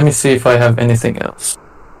wait, let me see if I have anything else.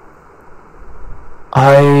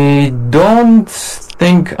 I don't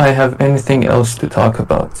think I have anything else to talk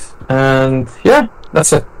about. And yeah,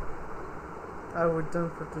 that's it. Are we done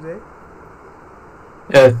for today?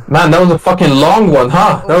 Yeah, man, that was a fucking long one,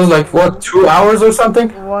 huh? That was like, what, 2 hours or something?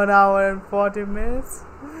 1 hour and 40 minutes?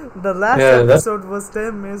 The last episode was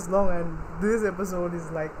 10 minutes long, and this episode is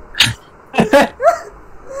like...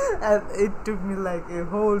 and it took me like a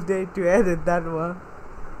whole day to edit that one.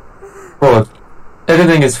 Bro,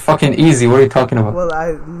 editing is fucking easy. What are you talking about? Well,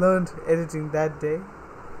 I learned editing that day.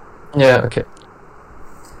 Yeah, okay.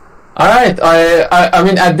 Alright, I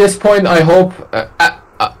mean, at this point, I hope...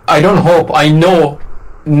 I don't hope, I know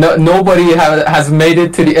nobody has made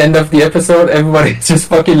it to the end of the episode. Everybody just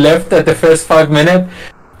fucking left at the first 5 minutes.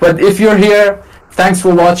 But if you're here, thanks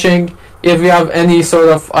for watching. If you have any sort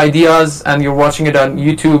of ideas and you're watching it on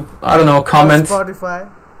YouTube, I don't know, comment. Or Spotify.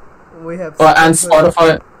 We have and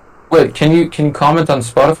Spotify. Wait, can you comment on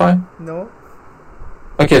Spotify? No.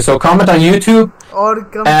 Okay, so comment on YouTube. Or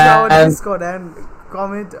come to our Discord and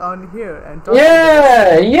comment on here and talk.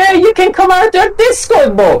 Yeah, you can come out to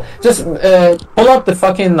Discord, bro. Just pull up the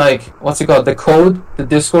fucking, like, what's it called? The code, the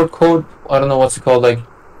Discord code. I don't know what's it called, like,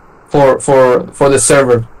 for the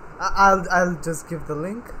server. I'll just give the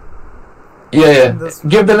link. Yeah.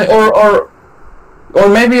 Give the link, or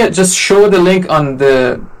maybe just show the link on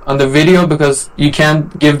the video, because you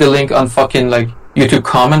can't give the link on fucking like YouTube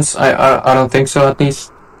comments. I don't think so, at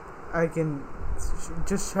least. I can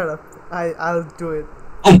just shut up. I'll do it.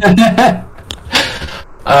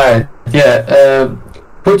 Alright, yeah.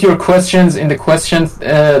 Put your questions in the questions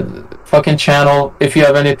fucking channel. If you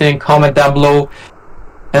have anything, comment down below.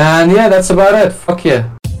 And yeah, that's about it. Fuck yeah.